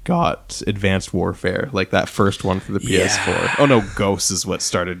I got Advanced Warfare, like that first one for the PS4. Yeah. Oh no, Ghosts is what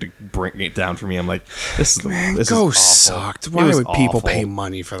started to bring it down for me. I'm like, this Ghosts sucked. Why would people pay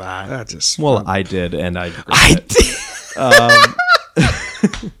money for that? That just I did, and I did.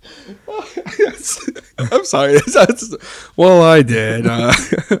 I'm sorry. Well, I did.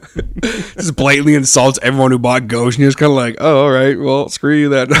 Just blatantly insults everyone who bought Ghost, and you're just kind of like, oh, all right, well, screw you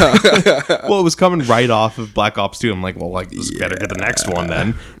then. Well, it was coming right off of Black Ops 2. I'm like, well, like, this better get the next one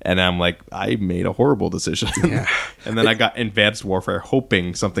then. And I'm like, I made a horrible decision. Yeah. And then I got Advanced Warfare,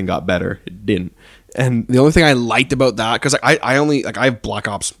 hoping something got better. It didn't. And the only thing I liked about that, because I have Black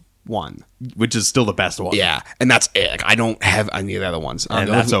Ops 1, which is still the best one. Yeah, and that's it. Like, I don't have any of the other ones, and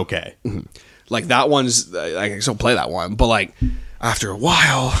that's okay. Mm-hmm. Like, that one's, I can still play that one, but like after a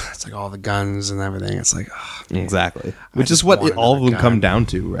while, it's like all the guns and everything. It's like, oh, exactly, which is what all of them come down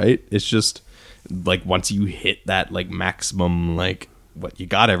to, right? It's just like once you hit that like maximum like what you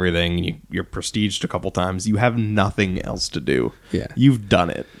got everything, you're prestiged a couple times, you have nothing else to do. Yeah. You've done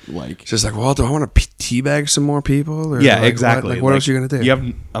it. Like, it's just like, well, do I want to teabag some more people? Or yeah, like, exactly. What else are you gonna do? You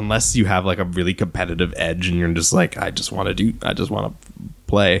have, unless you have like a really competitive edge and you're just like, I just want to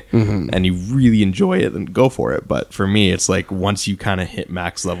play, and you really enjoy it, then go for it. But for me, it's like once you kind of hit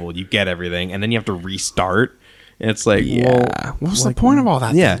max level, you get everything, and then you have to restart. And it's like, well, what's the point of all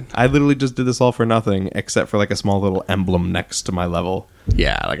that? Yeah, then? I literally just did this all for nothing, except for like a small little emblem next to my level.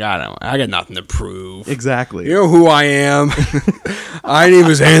 Yeah, like I got nothing to prove. Exactly. You know who I am? My name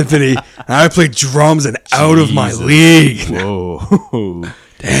is Anthony, and I play drums and out of my league. Whoa.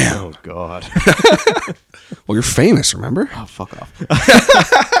 Damn. Oh, God. Well, you're famous, remember? Oh, fuck off.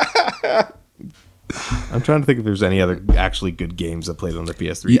 I'm trying to think if there's any other actually good games I played on the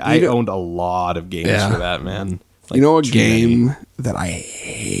PS3. I owned a lot of games for that, man. Like, you know a game that I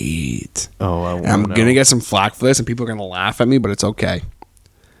hate? Oh, I'm going to get some flack for this, and people are going to laugh at me, but it's okay.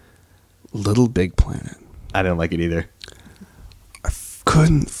 Little Big Planet. I didn't like it either. I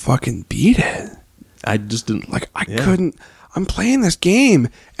couldn't fucking beat it. I just didn't. Like, I couldn't. I'm playing this game,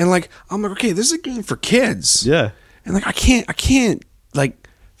 and like, I'm like, okay, this is a game for kids. Yeah. And like, I can't like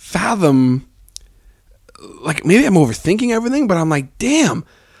fathom. Like, maybe I'm overthinking everything, but I'm like, damn,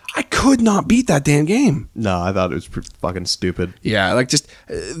 I could not beat that damn game. No, I thought it was fucking stupid. Yeah, like just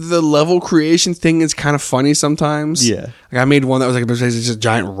the level creation thing is kind of funny sometimes. Yeah. Like I made one that was like just a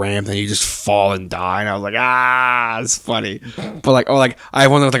giant ramp and you just fall and die, and I was like, it's funny. But like, I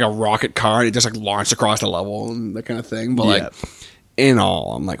have one that was like a rocket car and it just like launched across the level and that kind of thing. But like, in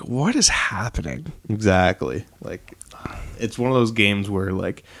all, I'm like, what is happening? Exactly. Like, it's one of those games where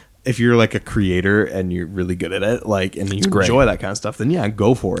like, if you're like a creator and you're really good at it, like, and you enjoy that kind of stuff, then yeah,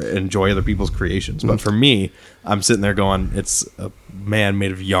 go for it. Enjoy other people's creations. But for me, I'm sitting there going, it's a man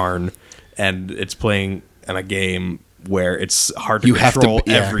made of yarn, and it's playing in a game where it's hard to control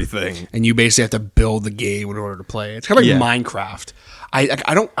everything, and you basically have to build the game in order to play it. It's kind of like Minecraft. I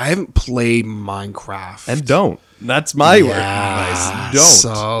haven't played Minecraft, and don't. That's my word. Advice. Don't.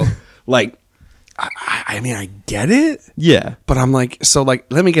 So like. I mean, I get it. Yeah. But I'm like, so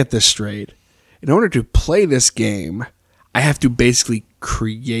like, let me get this straight. In order to play this game, I have to basically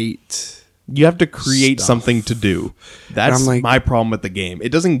create. You have to create something to do. That's like, my problem with the game.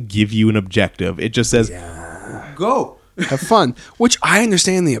 It doesn't give you an objective. It just says, go. Have fun. Which I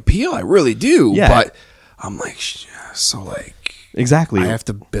understand the appeal. I really do. Yeah. But I'm like, so like. Exactly. I have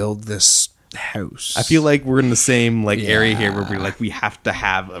to build this house. I feel like we're in the same like area here where we're like, we have to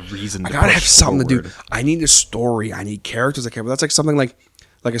have a reason. I gotta have something to do. I need a story. I need characters. I care. But that's like something like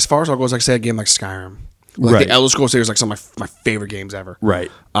as far as it goes, like say a game like Skyrim, like the Elder Scrolls series, like some of my favorite games ever. Right.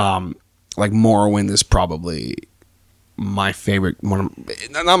 Like Morrowind is probably my favorite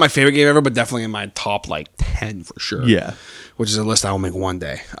not my favorite game ever, but definitely in my top like 10 for sure. Yeah. Which is a list I will make one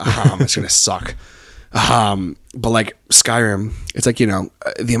day. It's gonna suck. But like Skyrim, it's like, you know,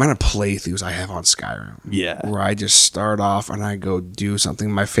 the amount of playthroughs I have on Skyrim. Yeah. Where I just start off and I go do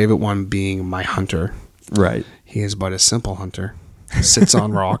something. My favorite one being my hunter. Right. He is but a simple hunter. Sits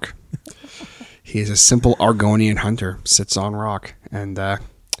on rock. He is a simple Argonian hunter. Sits on rock. And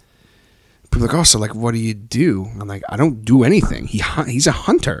people are like, oh, so like, what do you do? I'm like, I don't do anything. He's a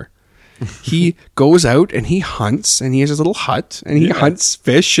hunter. He goes out and he hunts, and he has his little hut, and he hunts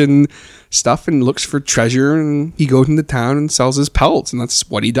fish and stuff and looks for treasure, and he goes into town and sells his pelts, and that's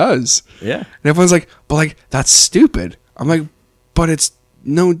what he does. Yeah. And everyone's like, but like, that's stupid. I'm like, but it's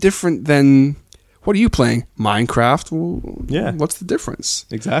no different than, what are you playing? Minecraft? Well, yeah. What's the difference?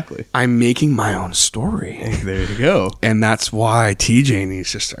 Exactly. I'm making my own story. There you go. And that's why TJ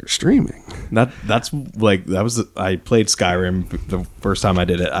needs to start streaming. That's like, I played Skyrim the first time I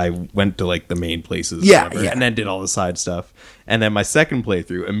did it. I went to like the main places, and then did all the side stuff. And then my second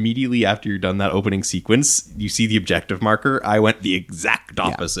playthrough, immediately after you're done that opening sequence, you see the objective marker. I went the exact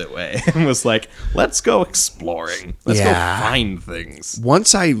opposite way and was like, let's go exploring. Let's go find things.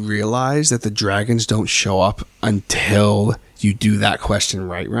 Once I realized that the dragons don't show up until you do that question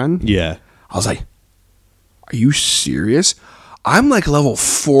right run. Yeah. I was like, are you serious? I'm like level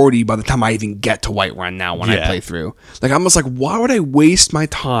 40 by the time I even get to Whiterun now when I play through. Like, I'm just like, why would I waste my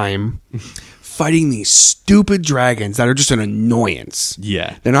time fighting these stupid dragons that are just an annoyance?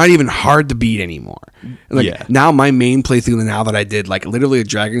 Yeah. They're not even hard to beat anymore. Like, now my main playthrough, now that I did, like, literally a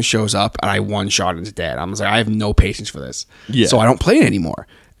dragon shows up and I one shot and it's dead. I'm just like, I have no patience for this. Yeah. So I don't play it anymore.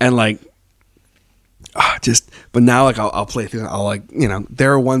 And like, but now like I'll play through. I'll like, you know,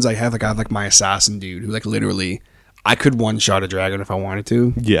 there are ones I have like my assassin dude who like literally I could one shot a dragon if I wanted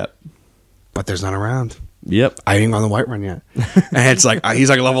to. Yep. But there's none around. Yep. I ain't on the Whiterun yet. And it's like he's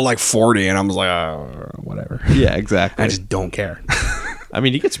like level like 40 and I'm just like whatever. Yeah, exactly. I just don't care. I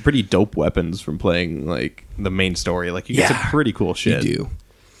mean, you get some pretty dope weapons from playing like the main story. Like you get some pretty cool shit. You do.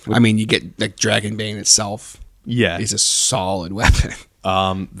 I mean, you get like Dragonbane itself. Yeah, is a solid weapon.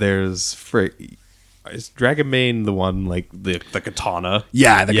 There's is Dragonbane the one like the katana?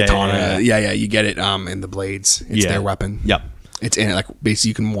 Yeah, the katana. Yeah. You get it. In the blades. It's their weapon. Yep. It's in it. Like basically,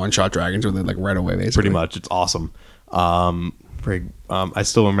 you can one shot dragons with it like right away. Basically, pretty much. It's awesome. I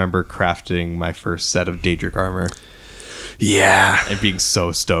still remember crafting my first set of Daedric armor. Yeah, and being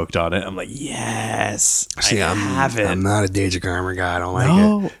so stoked on it. I'm like, yes. See, I'm not a Daedric armor guy. I don't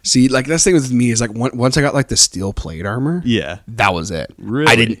like it. See, like that's the thing with me is like once I got like the steel plate armor. Yeah, that was it.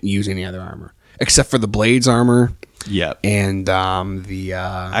 Really? I didn't use any other armor except for the blades armor. Yeah, and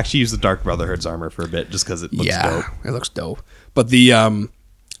I actually used the Dark Brotherhood's armor for a bit just because it looks dope. It looks dope. But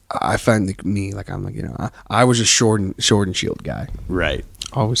I find like I'm like I was a sword and shield guy. Right.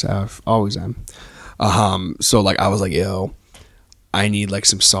 Always have. Always am. So like I was like, yo, I need like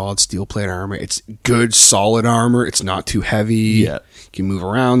some solid steel plate armor. It's good, solid armor. It's not too heavy. Yeah, you can move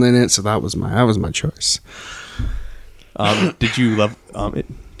around in it. So that was my choice. Did you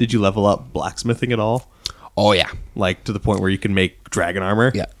level up blacksmithing at all? Oh yeah, like to the point where you can make dragon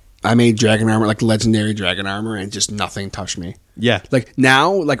armor. Yeah, I made dragon armor, like legendary dragon armor, and just nothing touched me. Yeah, like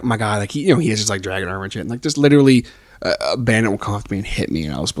now, like my god, like he has just like dragon armor and shit, and like just literally. A bandit will come up to me and hit me,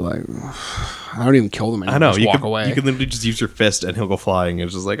 and I'll just be like, I don't even kill them anymore. I know. Just walk away. You can literally just use your fist, and he'll go flying.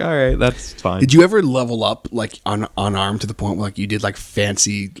 It's just like, all right, that's fine. Did you ever level up like unarmed to the point where like you did like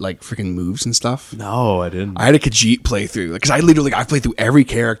fancy like freaking moves and stuff? No, I didn't. I had a Khajiit playthrough because I played through every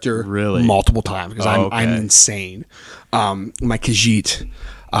character multiple times because I'm insane. My Khajiit,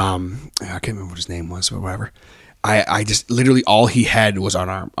 I can't remember what his name was or whatever. I just literally all he had was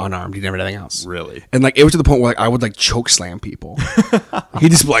unarmed. He didn't have anything else. Really? And like it was to the point where like I would like choke slam people.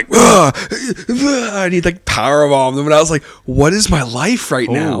 He'd just be like, ugh, ugh, and he'd like powerbomb them, and I was like, what is my life right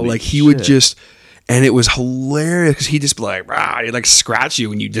now? Like he would just, and it was hilarious because he'd just be like, he'd like scratch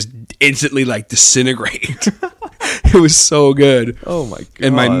you, and you just instantly like disintegrate. It was so good. Oh my god!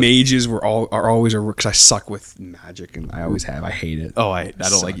 And my mages are always because I suck with magic, and I always have. I hate it. Oh, I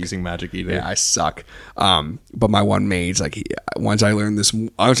don't like using magic either. Yeah, I suck. But my one mage, like once I learned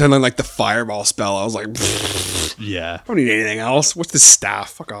like the fireball spell, I was like, yeah, I don't need anything else. What's this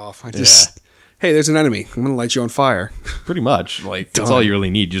staff? Fuck off. Hey, there's an enemy. I'm gonna light you on fire. Pretty much. Like that's all you really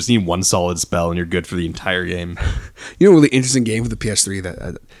need. You just need one solid spell, and you're good for the entire game. You know, a really interesting game for the PS3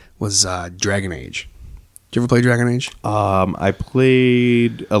 that was Dragon Age. Did you ever play Dragon Age? I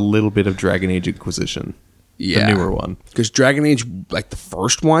played a little bit of Dragon Age Inquisition. Yeah. The newer one. Because Dragon Age, like the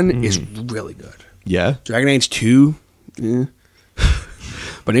first one, is really good. Yeah. Dragon Age 2, yeah.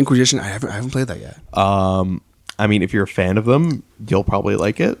 But Inquisition, I haven't played that yet. I mean, if you're a fan of them, you'll probably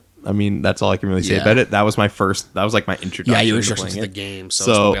like it. I mean, that's all I can really say about it. That was like my introduction. Yeah, you introduced to the game, so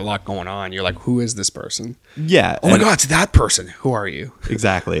there's going to be a lot going on. You're like, who is this person? Yeah. Oh my god, it's that person. Who are you?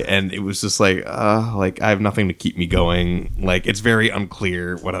 Exactly. And it was just like I have nothing to keep me going. Like, it's very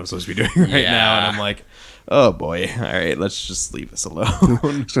unclear what I'm supposed to be doing right now. And I'm like, oh boy, all right, let's just leave this alone.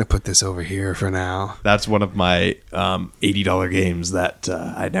 I'm just going to put this over here for now. That's one of my $80 games that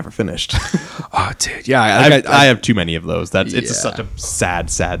I never finished. Oh, dude. Yeah, I have too many of those. It's such a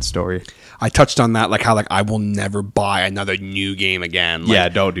sad story. I touched on that, like how like I will never buy another new game again. Like, yeah,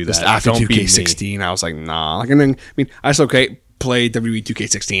 don't do that. Just after 2K16, I was like, nah. Like, and then, I mean, I still play WWE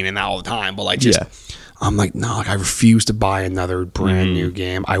 2K16 and that all the time, but like just. Yeah. I'm like, no, like I refuse to buy another brand new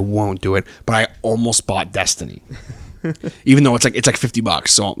game. I won't do it. But I almost bought Destiny, even though it's like $50.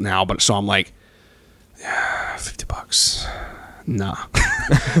 So now, so I'm like, yeah, $50. Nah.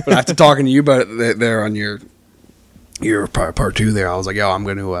 But after talking to you about it there on your part two there, I was like, yo, I'm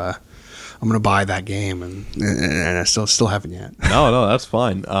gonna buy that game, and I still haven't yet. No, that's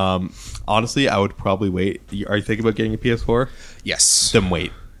fine. Honestly, I would probably wait. Are you thinking about getting a PS4? Yes. Then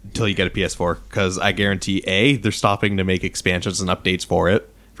wait until you get a PS4, because I guarantee A, they're stopping to make expansions and updates for it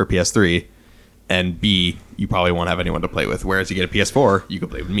for PS3, and B, you probably won't have anyone to play with. Whereas you get a PS4, you can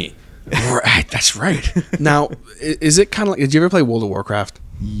play with me. Right, that's right. Now, is it kind of like? Did you ever play World of Warcraft?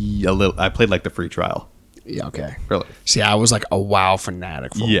 A little. I played like the free trial. Yeah. Okay. Really? See, I was like a WoW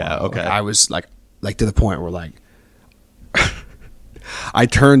fanatic. For a while. Okay. Like, I was like to the point where like. I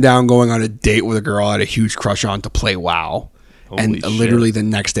turned down going on a date with a girl I had a huge crush on to play WoW. Holy shit. Literally the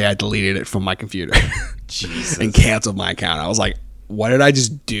next day I deleted it from my computer. Jesus. And canceled my account. I was like, what did I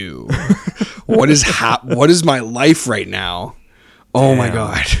just do? What is my life right now? Oh my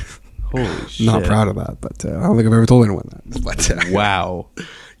god. Holy shit. Not proud of that, but I don't think I've ever told anyone that. But wow.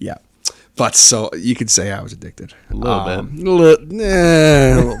 Yeah. But so you could say I was addicted. A little bit. A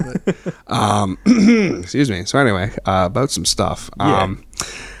little bit. Excuse me. So anyway, about some stuff. Yeah.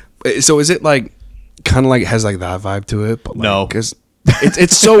 So is it like kind of like has like that vibe to it? But like, No. because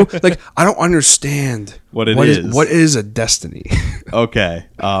it's so like I don't understand what it is. What is a destiny? Okay.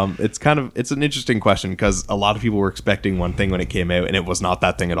 It's an interesting question because a lot of people were expecting one thing when it came out, and it was not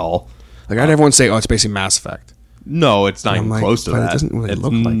that thing at all. Like I had everyone say, "Oh, it's basically Mass Effect." No, it's not And even I'm like, close to but it that. doesn't really It's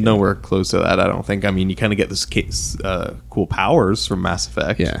look like it. nowhere close to that, I don't think. I mean, you kind of get this cool powers from Mass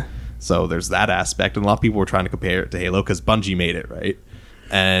Effect. Yeah. So there's that aspect, and a lot of people were trying to compare it to Halo because Bungie made it, right?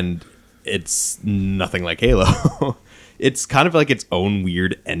 And it's nothing like Halo. It's kind of like its own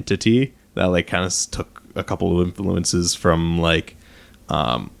weird entity that like kind of took a couple of influences from like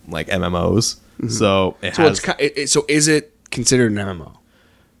MMOs. Mm-hmm. So So is it considered an MMO?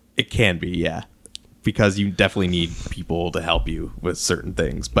 It can be, yeah. Because you definitely need people to help you with certain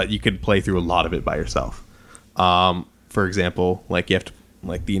things, but you could play through a lot of it by yourself. For example, like you have to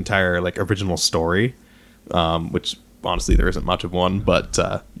like the entire like original story, which honestly there isn't much of one, but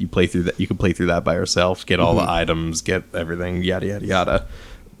you play through that. You can play through that by yourself, get all the items, get everything, yada yada yada.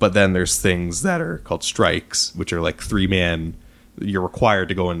 But then there's things that are called strikes, which are like 3-man. You're required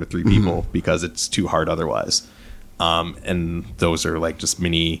to go into 3 people because it's too hard otherwise. And those are like just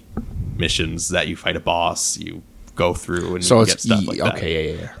mini missions that you fight a boss, you go through, and you get stuff like that.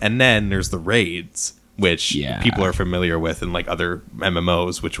 Okay, yeah. And then there's the raids, which people are familiar with in like other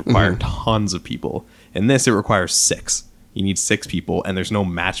MMOs, which require tons of people. In this, it requires 6. You need 6 people, and there's no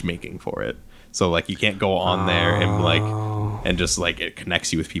matchmaking for it. So like you can't go on there and like and just like it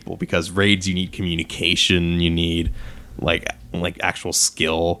connects you with people, because raids you need communication, you need like actual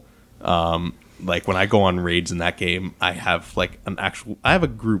skill. Like when I go on raids in that game, I have like I have a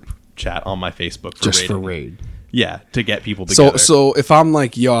group chat on my Facebook for Just raiding. for raid. Yeah, to get people together. So if I'm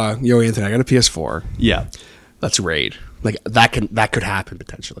like, yo Anthony, I got a PS4. Yeah. Let's raid. Like that could happen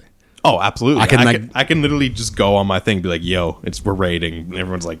potentially. Oh, absolutely. I can literally just go on my thing and be like, yo, we're raiding. And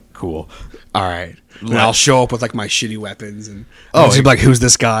everyone's like, cool. All right. And I'll show up with like my shitty weapons and be like, who's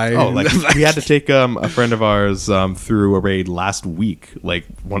this guy? Oh, like we had to take a friend of ours through a raid last week, like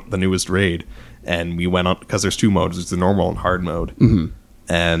the newest raid, and we went on because there's 2 modes. There's the normal and hard mode. Mm-hmm.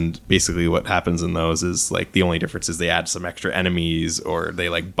 And basically what happens in those is like the only difference is they add some extra enemies or they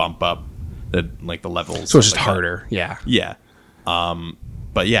like bump up the levels. So it's just like harder. That. Yeah.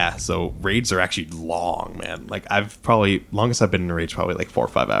 But yeah, so raids are actually long, man. Like longest I've been in a raid is probably like 4 or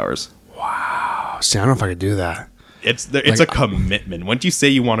 5 hours. Wow. See, I don't know if I could do that. It's a commitment. Once you say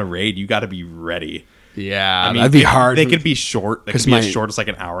you want to raid, you got to be ready. Yeah, I mean, that'd be hard. They could be short. They could be as short as like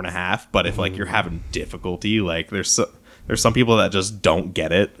an hour and a half. But if like you're having difficulty, like there's some people that just don't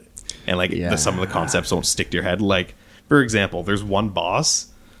get it, and like some of the concepts don't stick to your head. Like for example, there's one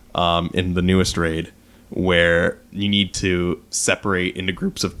boss in the newest raid where you need to separate into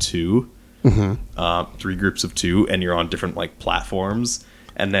groups of 2, 3 groups of 2, and you're on different like platforms.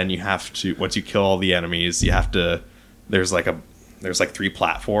 And then you have to, once you kill all the enemies, you have to. There's like 3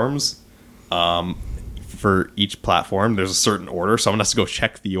 platforms. For each platform, there's a certain order. Someone has to go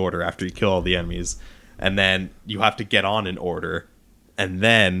check the order after you kill all the enemies, and then you have to get on in order. And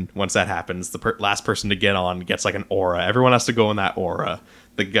then once that happens, the last person to get on gets like an aura. Everyone has to go in that aura.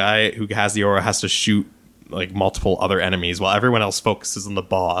 The guy who has the aura has to shoot like multiple other enemies while everyone else focuses on the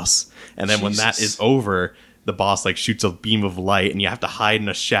boss. And then when that is over, the boss like shoots a beam of light, and you have to hide in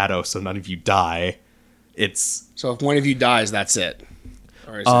a shadow so none of you die. So if one of you dies, that's it.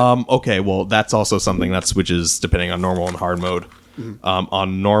 Okay, well that's also something that switches depending on normal and hard mode.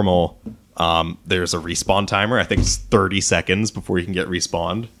 On normal, there's a respawn timer. I think it's 30 seconds before you can get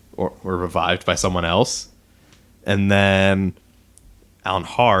respawned or revived by someone else. And then on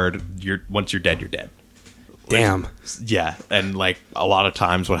hard, once you're dead, you're dead. Damn. Yeah, and like a lot of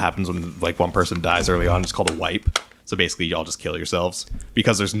times what happens when like one person dies early on is called a wipe. So basically y'all just kill yourselves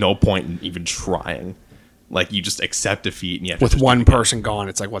because there's no point in even trying. Like you just accept defeat, and you have to with one person gone.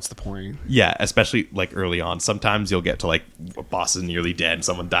 It's like, what's the point? Yeah, especially like early on. Sometimes you'll get to like a boss is nearly dead, and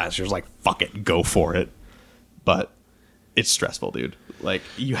someone dies. You're just like, fuck it, go for it. But it's stressful, dude. Like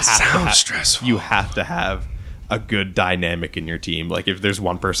you have to have a good dynamic in your team. Like if there's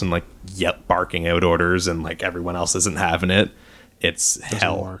one person like barking out orders and like everyone else isn't having it, it's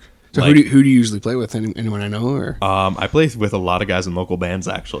hell. Work. So like, who do you usually play with? Anyone I know? Or I play with a lot of guys in local bands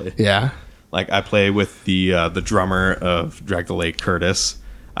actually. Yeah. Like I play with the drummer of Drag the Lake, Curtis.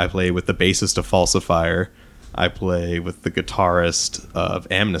 I play with the bassist of Falsifier. I play with the guitarist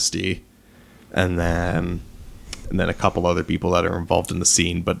of Amnesty, and then a couple other people that are involved in the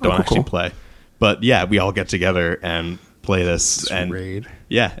scene but don't actually play. But yeah, we all get together and play this. It's and raid.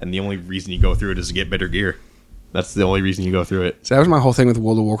 Yeah, and the only reason you go through it is to get better gear. That's the only reason you go through it. So that was my whole thing with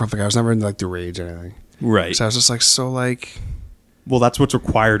World of Warcraft. Like I was never into like the raids or anything. Right. So I was just like, well, that's what's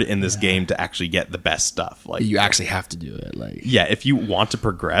required in this game to actually get the best stuff. Like you actually have to do it. Like yeah, if you want to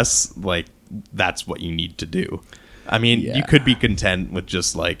progress, like that's what you need to do. I mean, you could be content with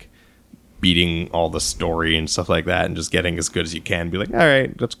just like beating all the story and stuff like that and just getting as good as you can. Be like, all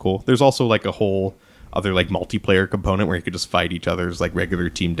right, that's cool. There's also like a whole other like multiplayer component where you could just fight each other's like regular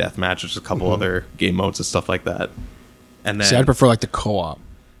team deathmatch. There's a couple other game modes and stuff like that. And then I'd prefer like the co-op.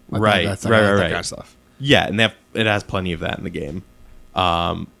 Like right, that kind of stuff. Yeah, and it has plenty of that in the game.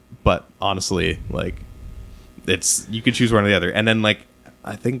 But honestly, like you can choose one or the other. And then like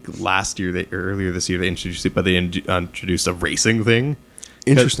I think earlier this year they introduced it, but they introduced a racing thing.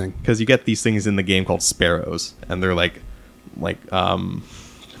 Interesting, because you get these things in the game called sparrows, and they're like what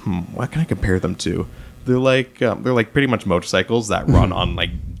can I compare them to? They're like pretty much motorcycles that run on like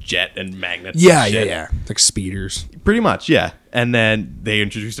jet and magnets. Yeah. Like speeders. Pretty much, yeah. And then they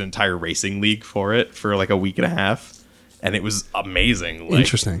introduced an entire racing league for it for like a week and a half, and it was amazing. Like,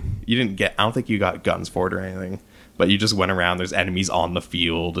 interesting. I don't think you got guns for it or anything, but you just went around. There's enemies on the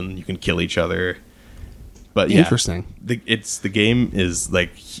field, and you can kill each other. But yeah, interesting. The game is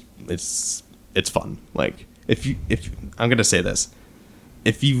like it's fun. Like if I'm gonna say this,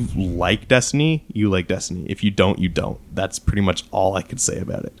 if you like Destiny, you like Destiny. If you don't, you don't. That's pretty much all I could say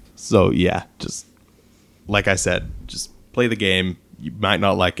about it. So yeah, just like I said, just play the game. You might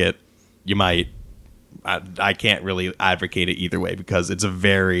not like it. You might. I can't really advocate it either way because it's a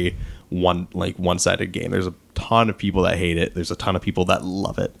very one-sided game. There's a ton of people that hate it. There's a ton of people that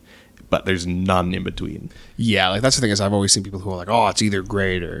love it. But there's none in between. Yeah, like that's the thing is I've always seen people who are like, oh, it's either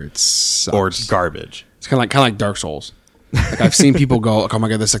great or it's garbage. It's kind of like Dark Souls. Like I've seen people go, like, oh my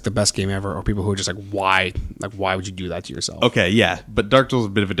god, this is like the best game ever, or people who are just like, why would you do that to yourself? Okay, yeah, but Dark Souls is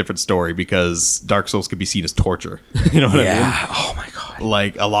a bit of a different story because Dark Souls could be seen as torture. You know what I mean? Yeah. Oh my god.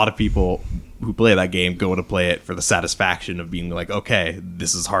 Like a lot of people who play that game go to play it for the satisfaction of being like, okay,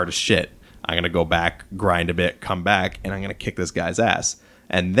 this is hard as shit. I'm gonna go back, grind a bit, come back, and I'm gonna kick this guy's ass.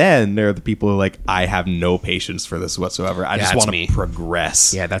 And then there are the people who are like, I have no patience for this whatsoever. I just want to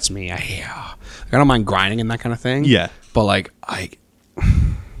progress. Yeah, that's me. I don't mind grinding and that kind of thing. Yeah. But like I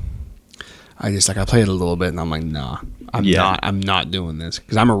just like I played it a little bit and I'm like, nah, I'm not doing this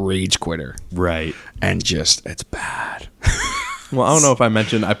because I'm a rage quitter. Right. And just it's bad. Well, I don't know if I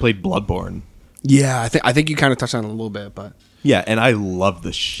mentioned I played Bloodborne. Yeah, I think you kind of touched on it a little bit, but yeah, and I loved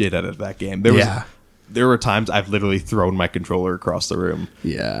the shit out of that game. There were times I've literally thrown my controller across the room.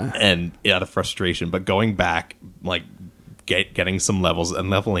 Yeah. And out of frustration. But going back, like, getting some levels and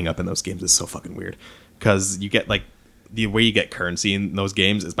leveling up in those games is so fucking weird. Because you get, like, the way you get currency in those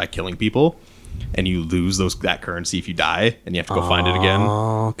games is by killing people. And you lose that currency if you die. And you have to go find it again.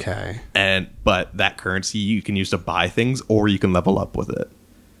 Okay. But that currency you can use to buy things or you can level up with it.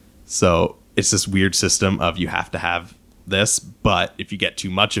 So it's this weird system of you have to have this, but if you get too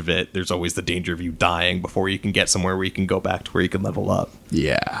much of it, there's always the danger of you dying before you can get somewhere where you can go back to where you can level up.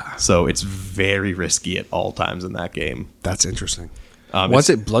 Yeah. So it's very risky at all times in that game. That's interesting. What's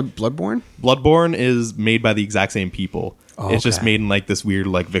it? Bloodborne? Bloodborne is made by the exact same people. Oh, it's just made in like this weird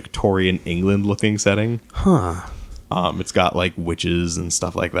like Victorian England looking setting. Huh. It's got like witches and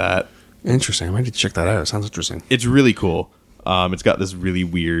stuff like that. Interesting. I might need to check that out. It sounds interesting. It's really cool. It's got this really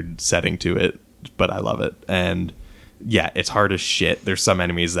weird setting to it, but I love it. And yeah, it's hard as shit. There's some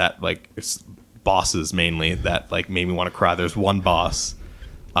enemies that like it's bosses mainly that like made me want to cry. There's one boss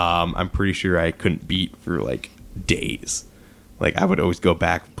I'm pretty sure I couldn't beat for like days. Like I would always go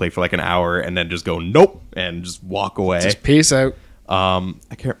back, play for like an hour, and then just go nope and just walk away. Just peace out. I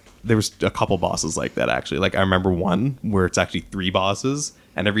can't. There was a couple bosses like that actually. Like I remember one where it's actually 3 bosses,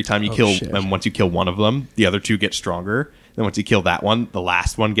 and every time you and once you kill one of them, the other 2 get stronger. Then once you kill that one, the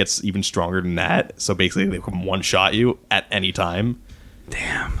last one gets even stronger than that. So basically, they can one-shot you at any time.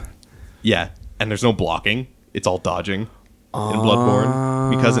 Damn. Yeah, and there's no blocking. It's all dodging in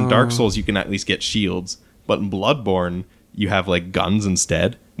Bloodborne. Because in Dark Souls, you can at least get shields. But in Bloodborne, you have like guns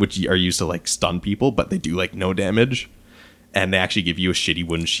instead, which are used to like stun people, but they do like no damage. And they actually give you a shitty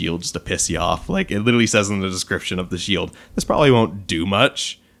wooden shield just to piss you off. Like it literally says in the description of the shield, this probably won't do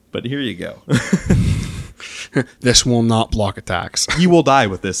much, but here you go. This will not block attacks. You will die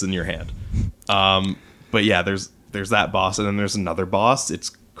with this in your hand. But yeah, there's that boss, and then there's another boss.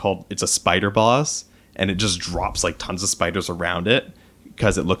 It's a spider boss, and it just drops like tons of spiders around it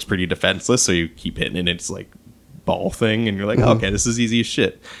because it looks pretty defenseless. So you keep hitting its like ball thing, and you're like, okay, this is easy as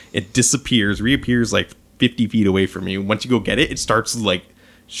shit. It reappears like 50 feet away from you. Once you go get it, it starts like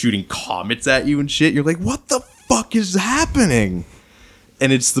shooting comets at you and shit. You're like, what the fuck? fuck is happening?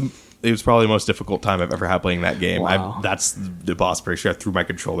 And it was probably the most difficult time I've ever had playing that game. Wow. That's the boss pretty sure I threw my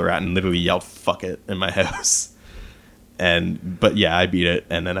controller at and literally yelled "fuck it" in my house. But yeah, I beat it,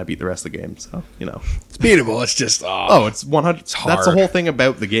 and then I beat the rest of the game. So it's beatable. It's just it's 100. It's hard. That's the whole thing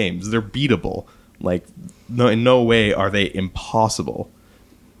about the games. They're beatable. Like in no way are they impossible,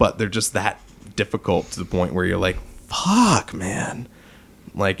 but they're just that difficult to the point where you're like, fuck, man.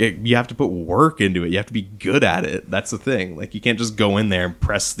 Like you have to put work into it. You have to be good at it. That's the thing. Like you can't just go in there and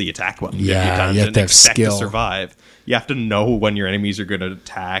press the attack button 50 times you have and to have expect skill to survive. You have to know when your enemies are going to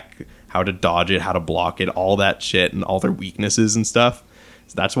attack, how to dodge it, how to block it, all that shit, and all their weaknesses and stuff.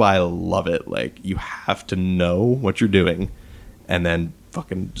 So that's why I love it. Like you have to know what you're doing, and then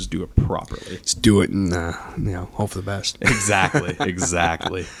fucking just do it properly. Just do it and hope for the best.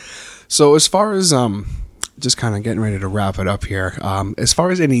 Exactly. So as far as just kind of getting ready to wrap it up here. As far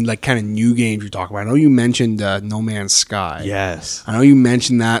as any like kind of new games you're talking about, I know you mentioned No Man's Sky. Yes, I know you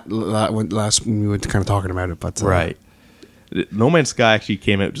mentioned that last when we were kind of talking about it, but right. No Man's Sky actually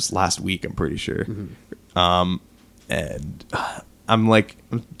came out just last week, I'm pretty sure. Mm-hmm. And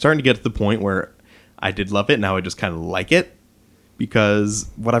I'm starting to get to the point where I did love it. Now I just kind of like it, because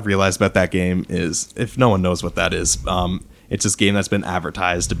what I've realized about that game is, if no one knows what that is, it's this game that's been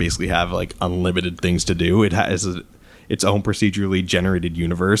advertised to basically have like unlimited things to do. It has its own procedurally generated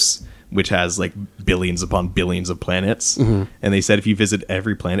universe, which has like billions upon billions of planets. Mm-hmm. And they said if you visit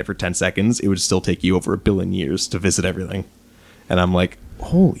every planet for 10 seconds, it would still take you over 1 billion years to visit everything. And I'm like,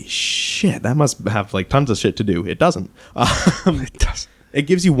 holy shit, that must have like tons of shit to do. It doesn't. It does. It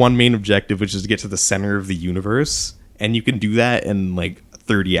gives you one main objective, which is to get to the center of the universe. And you can do that in like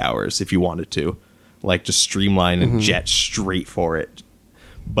 30 hours if you wanted to. Like just streamline and jet straight for it.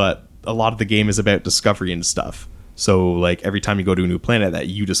 But a lot of the game is about discovery and stuff. So like every time you go to a new planet that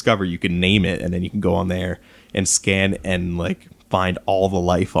you discover, you can name it, and then you can go on there and scan and like find all the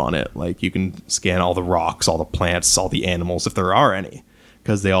life on it. Like you can scan all the rocks, all the plants, all the animals, if there are any,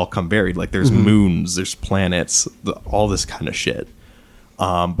 because they all come buried. Like there's moons, there's planets, all this kind of shit.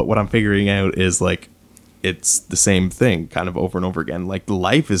 But what I'm figuring out is like it's the same thing kind of over and over again. Like the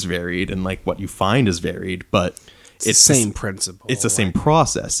life is varied and like what you find is varied, but it's the same principle. It's the same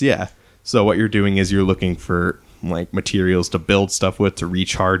process. Yeah. So what you're doing is you're looking for like materials to build stuff with, to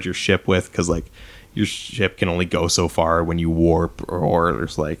recharge your ship with, because like your ship can only go so far when you warp, or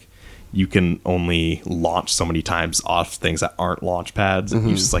there's like you can only launch so many times off things that aren't launch pads. It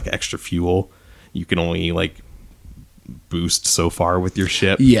uses like extra fuel. You can only like boost so far with your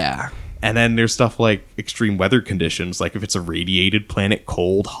ship. Yeah. And then there's stuff like extreme weather conditions, like if it's a radiated planet,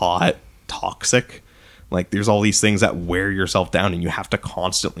 cold, hot, toxic, like there's all these things that wear yourself down and you have to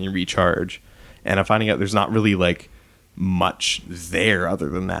constantly recharge. And I'm finding out there's not really like much there other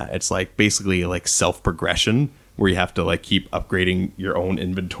than that. It's like basically like self-progression where you have to like keep upgrading your own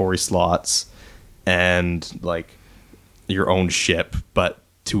inventory slots and like your own ship, but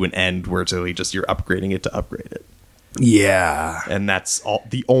to an end where it's really just you're upgrading it to upgrade it. Yeah. And that's all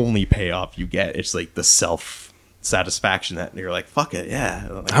the only payoff you get. It's like the self satisfaction that you're like, fuck it, yeah.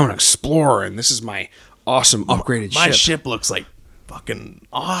 Like, I'm an explorer and this is my awesome upgraded ship. My ship looks like fucking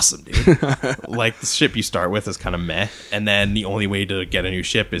awesome, dude. Like the ship you start with is kind of meh, and then the only way to get a new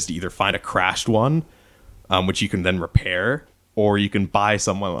ship is to either find a crashed one, which you can then repair, or you can buy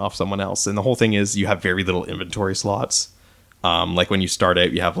someone off someone else. And the whole thing is you have very little inventory slots. Like when you start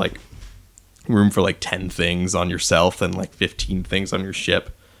out, you have like room for like 10 things on yourself and like 15 things on your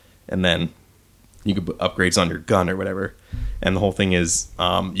ship, and then you could put upgrades on your gun or whatever. And the whole thing is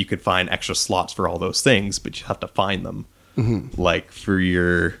you could find extra slots for all those things, but you have to find them. Like for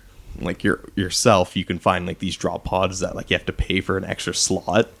yourself, you can find like these drop pods that like you have to pay for an extra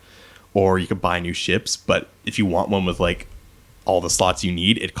slot, or you could buy new ships. But if you want one with like all the slots you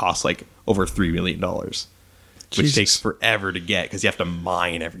need, it costs like over $3 million, which takes forever to get because you have to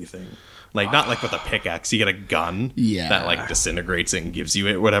mine everything. Like not like with a pickaxe, you get a gun that like disintegrates it and gives you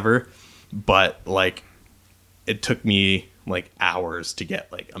it, whatever. But like it took me like hours to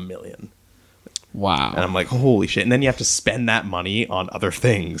get like 1 million. Wow. And I'm like, holy shit. And then you have to spend that money on other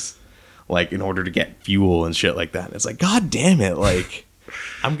things, like in order to get fuel and shit like that. And it's like, God damn it. Like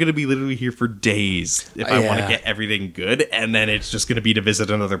I'm going to be literally here for days if I want to get everything good. And then it's just going to be to visit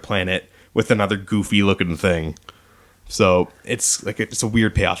another planet with another goofy looking thing. So it's like it's a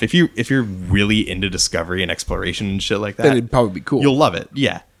weird payoff. If you're really into discovery and exploration and shit like that, then it'd probably be cool. You'll love it.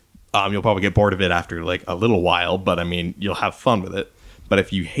 Yeah. You'll probably get bored of it after like a little while, but I mean, you'll have fun with it. But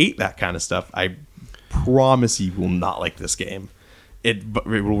if you hate that kind of stuff, I promise you will not like this game. It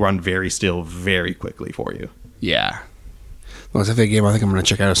will run very still very quickly for you. Yeah. Well, it's definitely a game I think I'm going to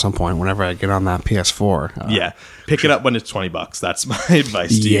check out at some point whenever I get on that PS4. Yeah. Pick it up when it's $20. That's my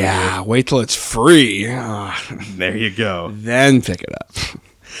advice to you. Yeah, wait till it's free. There you go. Then pick it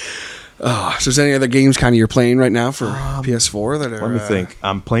up. So is there any other games kind of you're playing right now for PS4 that are... Let me think.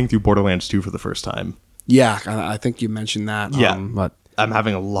 I'm playing through Borderlands 2 for the first time. Yeah, I think you mentioned that. Yeah. But I'm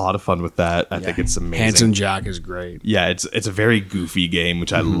having a lot of fun with that. I think it's amazing. Handsome Jack is great. Yeah, it's a very goofy game,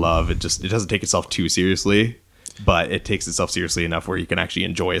 which I love. It doesn't take itself too seriously, but it takes itself seriously enough where you can actually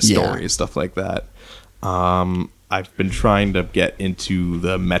enjoy a story and stuff like that. I've been trying to get into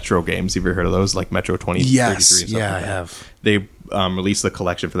the Metro games. Have you ever heard of those? Like Metro 2033 and stuff like that. I have. They released the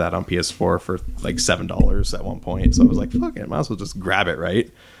collection for that on PS4 for like $7 at one point. So I was like, fuck it, might as well just grab it, right?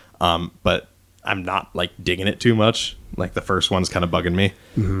 But I'm not like digging it too much. Like the first one's kind of bugging me.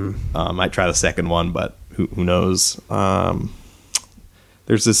 I might try the second one, but who knows?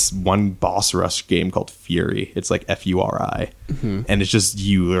 There's this one boss rush game called Fury. It's like Furi, and it's just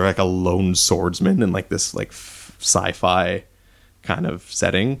you're like a lone swordsman in like this like sci-fi kind of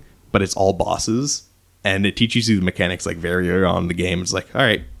setting, but it's all bosses, and it teaches you the mechanics like very early on in the game. It's like, all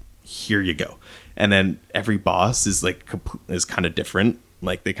right, here you go, and then every boss is like is kind of different.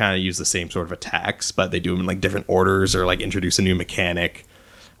 Like they kind of use the same sort of attacks, but they do them in like different orders or like introduce a new mechanic.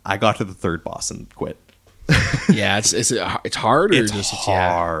 I got to the third boss and quit. Yeah, it's hard. Or it's just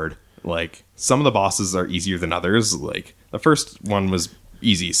hard. Like some of the bosses are easier than others. Like the first one was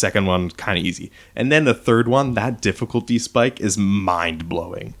easy, second one kind of easy, and then the third one, that difficulty spike is mind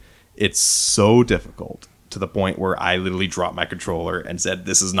blowing. It's so difficult to the point where I literally dropped my controller and said,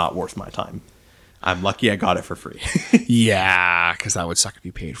 "This is not worth my time." I'm lucky I got it for free. Yeah, because that would suck if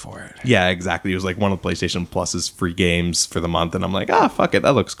you paid for it. Yeah, exactly. It was like one of the PlayStation Plus's free games for the month, and I'm like, fuck it,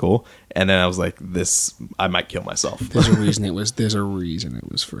 that looks cool. And then I was like, I might kill myself. There's a reason it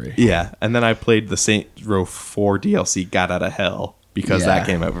was free. Yeah, and then I played the Saints Row 4 DLC, Got Out of Hell, because that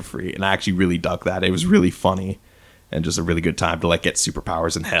came out for free, and I actually really dug that. It was really funny, and just a really good time to like get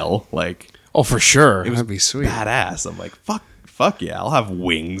superpowers in hell. Like, oh, for sure, it was that'd be sweet, badass. I'm like, fuck yeah, I'll have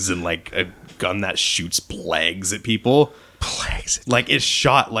wings and like a gun that shoots plagues at people. Like it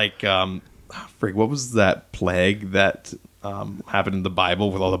shot like what was that plague that happened in the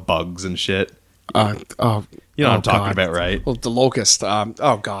Bible with all the bugs and shit? You know what I'm talking about, right? Well, the locust.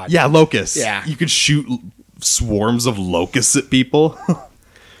 Oh god. Yeah, locusts. Yeah, you could shoot swarms of locusts at people.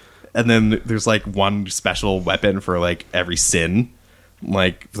 And then there's like one special weapon for like every sin.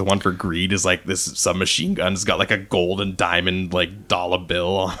 Like the one for greed is like this submachine gun. It's got like a gold and diamond like dollar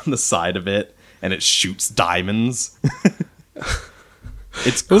bill on the side of it, and it shoots diamonds.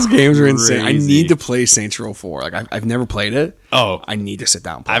 Those games are insane. I need to play Saints Row 4. Like I've never played it. Oh, I need to sit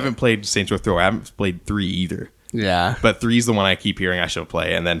down and play I haven't played Saints Row 4. I haven't played 3 either. Yeah, but 3 is the one I keep hearing I should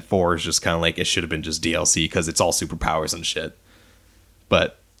play, and then 4 is just kind of like it should have been just DLC because it's all superpowers and shit.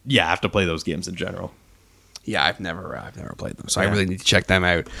 But yeah, I have to play those games in general. Yeah, I've never played them, so I really need to check them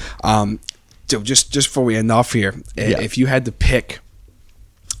out. So just before we end off here, if you had to pick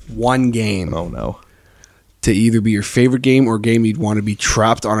one game, to either be your favorite game or game you'd want to be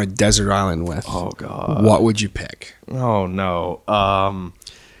trapped on a desert island with, what would you pick? Oh no,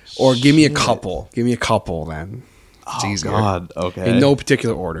 or give me a couple. Give me a couple, then. It's easier. God, okay. In no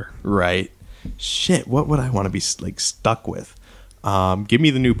particular order. Right. Shit, what would I want to be like stuck with? Give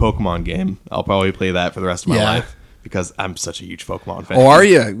me the new Pokemon game. I'll probably play that for the rest of my life because I'm such a huge Pokemon fan. Oh, are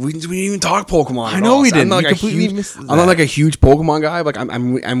you? We didn't even talk Pokemon. I know we didn't. I'm not like a huge Pokemon guy. Like I'm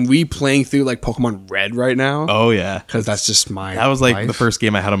replaying through like Pokemon Red right now. Oh yeah, because that's just my. That was like the first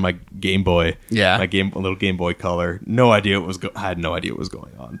game I had on my Game Boy. Yeah, my little Game Boy Color. No idea what was. I had no idea what was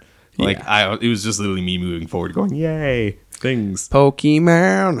going on. Like it was just literally me moving forward, going yay things.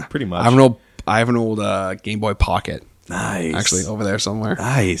 Pokemon. Pretty much. I have an old Game Boy Pocket. Nice. Actually, over there somewhere.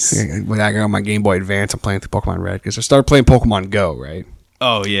 Nice. When I got on my Game Boy Advance, I'm playing through Pokemon Red because I started playing Pokemon Go, right?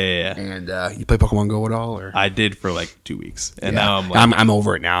 Oh yeah. And you play Pokemon Go at all? Or? I did for like 2 weeks, and now I'm like, I'm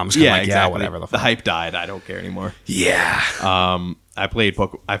over it now. I'm just kind of like, exactly. whatever. The hype died. I don't care anymore. Yeah. I've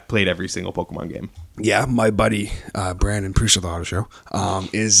played every single Pokemon game. Yeah, my buddy Brandon Prusa of the Auto Show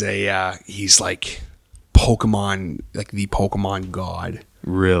is he's like Pokemon, like the Pokemon god.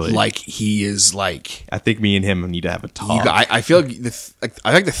 Really? Like he is like. I think me and him need to have a talk. I feel like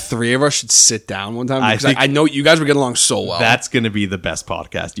I think the three of us should sit down one time because I know you guys would get along so well. That's going to be the best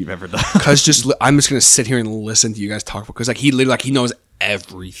podcast you've ever done. Because I'm just gonna sit here and listen to you guys talk because like he literally like he knows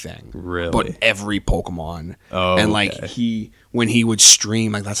everything. Really? But every Pokemon. Oh, and like okay. when he would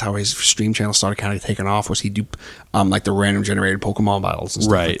stream, like that's how his stream channel started kind of taking off, was he'd do like the random generated Pokemon battles and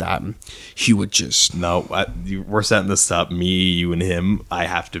stuff like that. And he would just... No, we're setting this up. Me, you, and him. I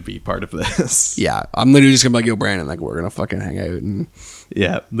have to be part of this. Yeah. I'm literally just going to be like, yo, Brandon, like we're going to fucking hang out. And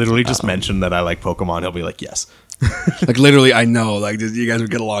yeah, literally just mention that I like Pokemon. He'll be like, yes. Like literally, I know, like you guys would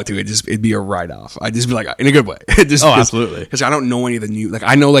get along too. It'd be a write-off. I'd just be like, in a good way. Just, absolutely. Because I don't know any of the new, like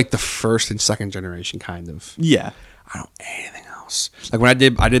I know like the first and second generation kind of. Yeah. I don't know anything else. Like when I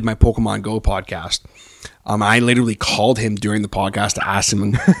did my Pokemon Go podcast, I literally called him during the podcast to ask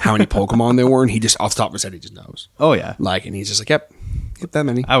him how many Pokemon there were, and he just off the top of his head he just knows. Oh yeah. Like, and he's just like, yep, that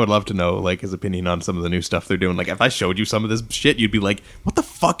many. I would love to know like his opinion on some of the new stuff they're doing. Like if I showed you some of this shit, you'd be like, what the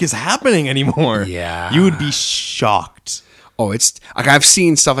fuck is happening anymore? Yeah. You would be shocked. Oh, it's like I've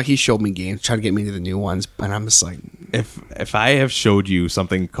seen stuff like he showed me games, trying to get me into the new ones, and I'm just like, if I have showed you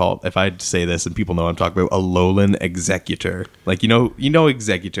something called, if I say this and people know I'm talking about, Alolan Executor, like you know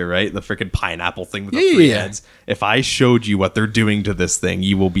Executor, right? The freaking pineapple thing with the three heads. If I showed you what they're doing to this thing,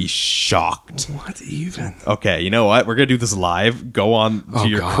 you will be shocked. What even? Okay, you know what? We're gonna do this live. Go on to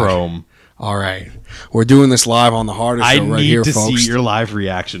your Chrome. All right, we're doing this live on the Harder Show right here, folks. I need to see your live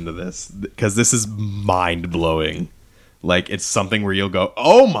reaction to this because this is mind blowing. Like, it's something where you'll go,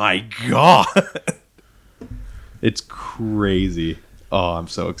 oh my God. It's crazy. Oh, I'm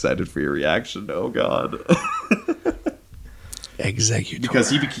so excited for your reaction. Oh, God. Executor.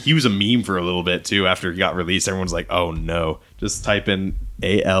 Because he was a meme for a little bit, too, after he got released. Everyone's like, oh, no. Just type in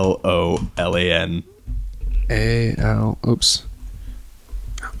ALOLAN. Oops.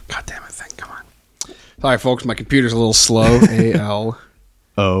 Oh, God damn it, thing. Come on. Sorry, folks. My computer's a little slow.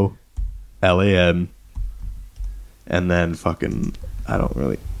 ALOLAN. And then fucking, I don't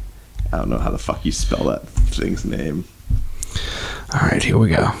know how the fuck you spell that thing's name. All right, here we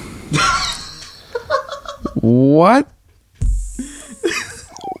go. What?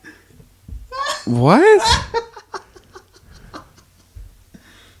 What?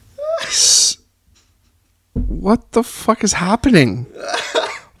 What the fuck is happening?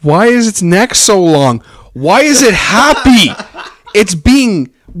 Why is its neck so long? Why is it happy? It's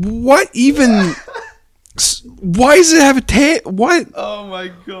being... What even... Why does it have a tail? What? Oh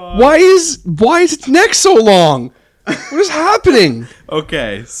my God. Why is its neck so long? What is happening?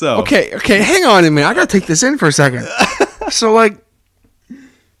 Okay, so. Okay, hang on a minute. I gotta take this in for a second. So, like.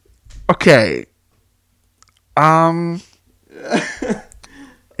 Okay.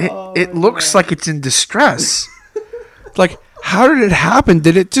 It looks like it's in distress. Like, how did it happen?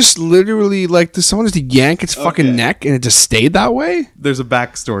 Did it just literally, like, did someone just yank its fucking neck and it just stayed that way? There's a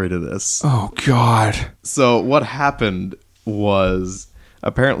backstory to this. Oh, God. So, what happened was,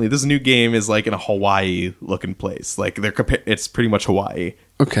 apparently, this new game is, like, in a Hawaii-looking place. Like, it's pretty much Hawaii.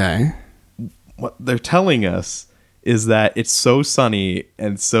 Okay. What they're telling us is that it's so sunny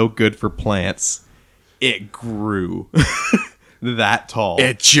and so good for plants, it grew that tall.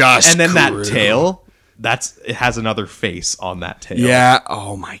 It just And then grew. that tail... it has another face on that tail. Yeah.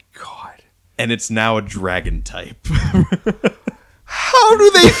 Oh my God. And it's now a dragon type. How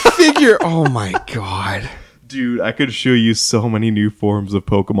do they figure? Oh my God. Dude, I could show you so many new forms of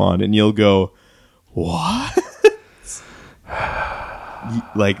Pokemon and you'll go, what?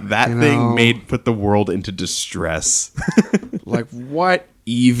 Like that thing put the world into distress. Like what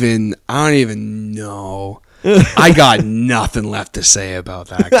even? I don't even know. I got nothing left to say about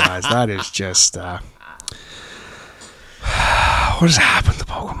that, guys. That is just... what has happened to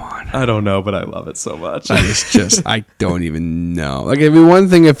Pokemon? I don't know, but I love it so much. It's just, I don't even know. Like, it'd be one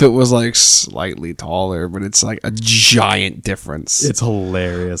thing if it was, like, slightly taller, but it's, like, a giant difference. It's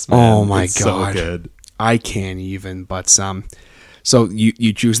hilarious, man. Oh, my it's God. So good. I can't even, but, so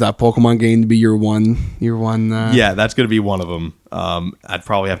you choose that Pokemon game to be your one... Yeah, that's going to be one of them. I'd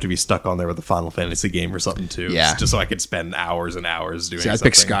probably have to be stuck on there with a Final Fantasy game or something, too. Yeah. Just so I could spend hours and hours doing something. I'd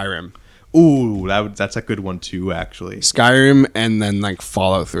pick Skyrim. Ooh, that's a good one too, actually. Skyrim and then like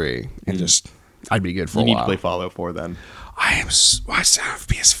Fallout 3, and just I'd be good for a while. You need to play Fallout 4 then. I have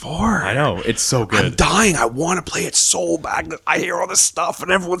PS4. I know, it's so good. I'm dying. I want to play it so bad. I hear all this stuff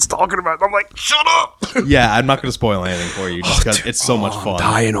and everyone's talking about it. I'm like, shut up. Yeah, I'm not going to spoil anything for you just because it's so much fun. I'm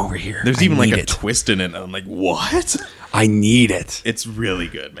dying over here. There's even like a twist in it. And I'm like, what? I need it. It's really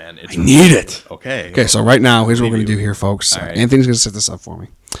good, man. I need it. Okay, so right now, here's what we're going to do here, folks. Right. Anthony's going to set this up for me.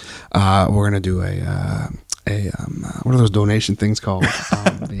 We're going to do what are those donation things called?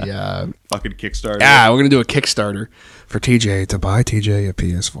 Fucking Kickstarter. Yeah, we're going to do a Kickstarter for TJ to buy TJ a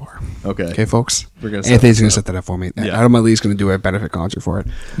PS4. Okay, folks. Anthony's going to set that up for me. Yeah. Adam Lee's going to do a benefit concert for it.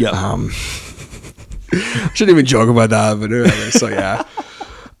 Yeah. Shouldn't even joke about that, but so yeah.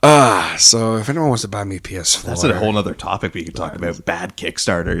 So if anyone wants to buy me a PS4, that's a whole other topic we could talk about. Bad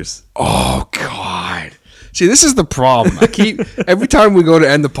Kickstarters. Oh God. See, this is the problem. Every time we go to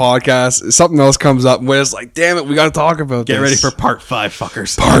end the podcast, something else comes up where it's like, damn it, we got to talk about this. Get ready for part 5,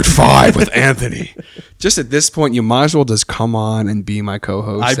 fuckers. Part 5 with Anthony. Just at this point, you might as well just come on and be my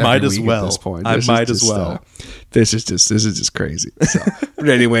co-host. I might as well. At this point. I might as well. This is just crazy. So, but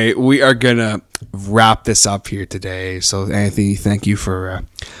anyway, we are gonna wrap this up here today. So, Anthony, thank you for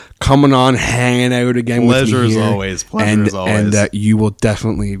coming on, hanging out again with me here. Pleasure as always. And you will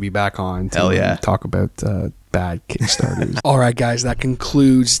definitely be back on to talk about bad Kickstarters. All right, guys, that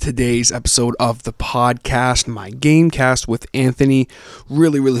concludes today's episode of the podcast, my GameCast with Anthony.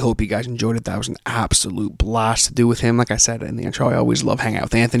 Really, really hope you guys enjoyed it. That was an absolute blast to do with him. Like I said in the intro, I always love hanging out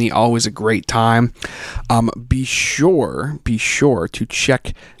with Anthony. Always a great time. Be sure to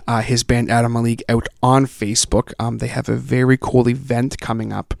check his band Out of My League out on Facebook. They have a very cool event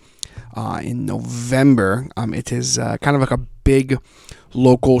coming up in November. It is kind of like a big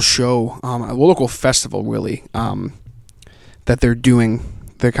local show, a local festival really, that they're doing.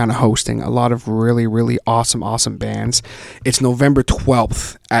 They're kind of hosting a lot of really, really awesome bands. It's November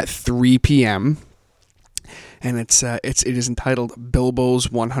 12th at 3 p.m. and it is entitled Bilbo's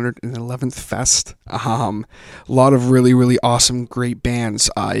 111th Fest. A lot of really, really awesome, great bands.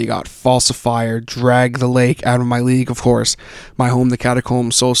 You got Falsifier, Drag the Lake, Out of My League, of course, My Home, The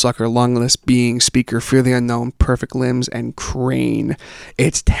Catacombs, Soul Sucker, Lungless Being, Speaker, Fear the Unknown, Perfect Limbs, and Crane.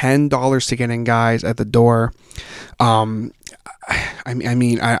 It's $10 to get in, guys, at the door. I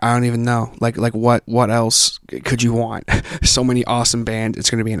mean, I don't even know. Like what else could you want? So many awesome bands. It's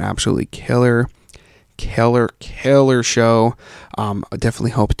going to be an absolutely killer show. I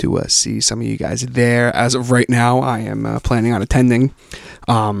definitely hope to see some of you guys there. As of right now, I am planning on attending.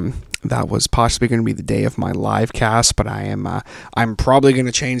 That was possibly going to be the day of my live cast, but I'm probably going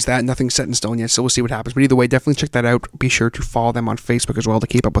to change that. Nothing's set in stone yet, so we'll see what happens. But either way, definitely check that out. Be sure to follow them on Facebook as well to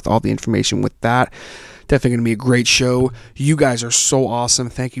keep up with all the information with that. Definitely going to be a great show. You guys are so awesome.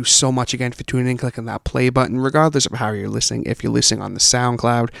 Thank you so much again for tuning in, clicking that play button, regardless of how you're listening. If you're listening on the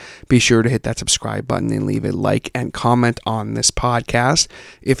SoundCloud, be sure to hit that subscribe button and leave a like and comment on this podcast.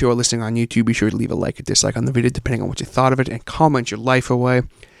 If you're listening on YouTube, be sure to leave a like or dislike on the video, depending on what you thought of it, and comment your life away.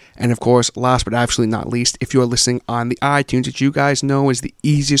 And of course, last but absolutely not least, if you are listening on the iTunes, which you guys know is the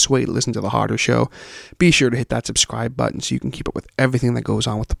easiest way to listen to the Harder Show, be sure to hit that subscribe button so you can keep up with everything that goes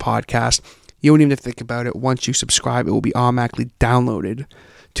on with the podcast. You don't even have to think about it. Once you subscribe, it will be automatically downloaded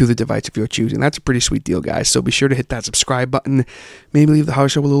to the device of your choosing. That's a pretty sweet deal, guys. So be sure to hit that subscribe button. Maybe leave the Harder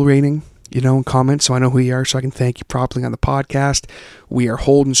Show a little rating, and comment so I know who you are, so I can thank you properly on the podcast. We are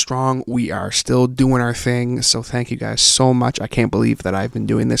holding strong. We are still doing our thing. So thank you guys so much. I can't believe that I've been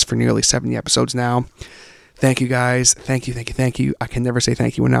doing this for nearly 70 episodes now. Thank you guys. Thank you. I can never say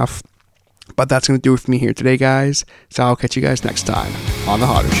thank you enough. But that's going to do it for me here today, guys. So I'll catch you guys next time on The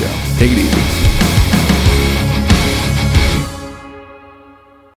Harder Show. Take it easy.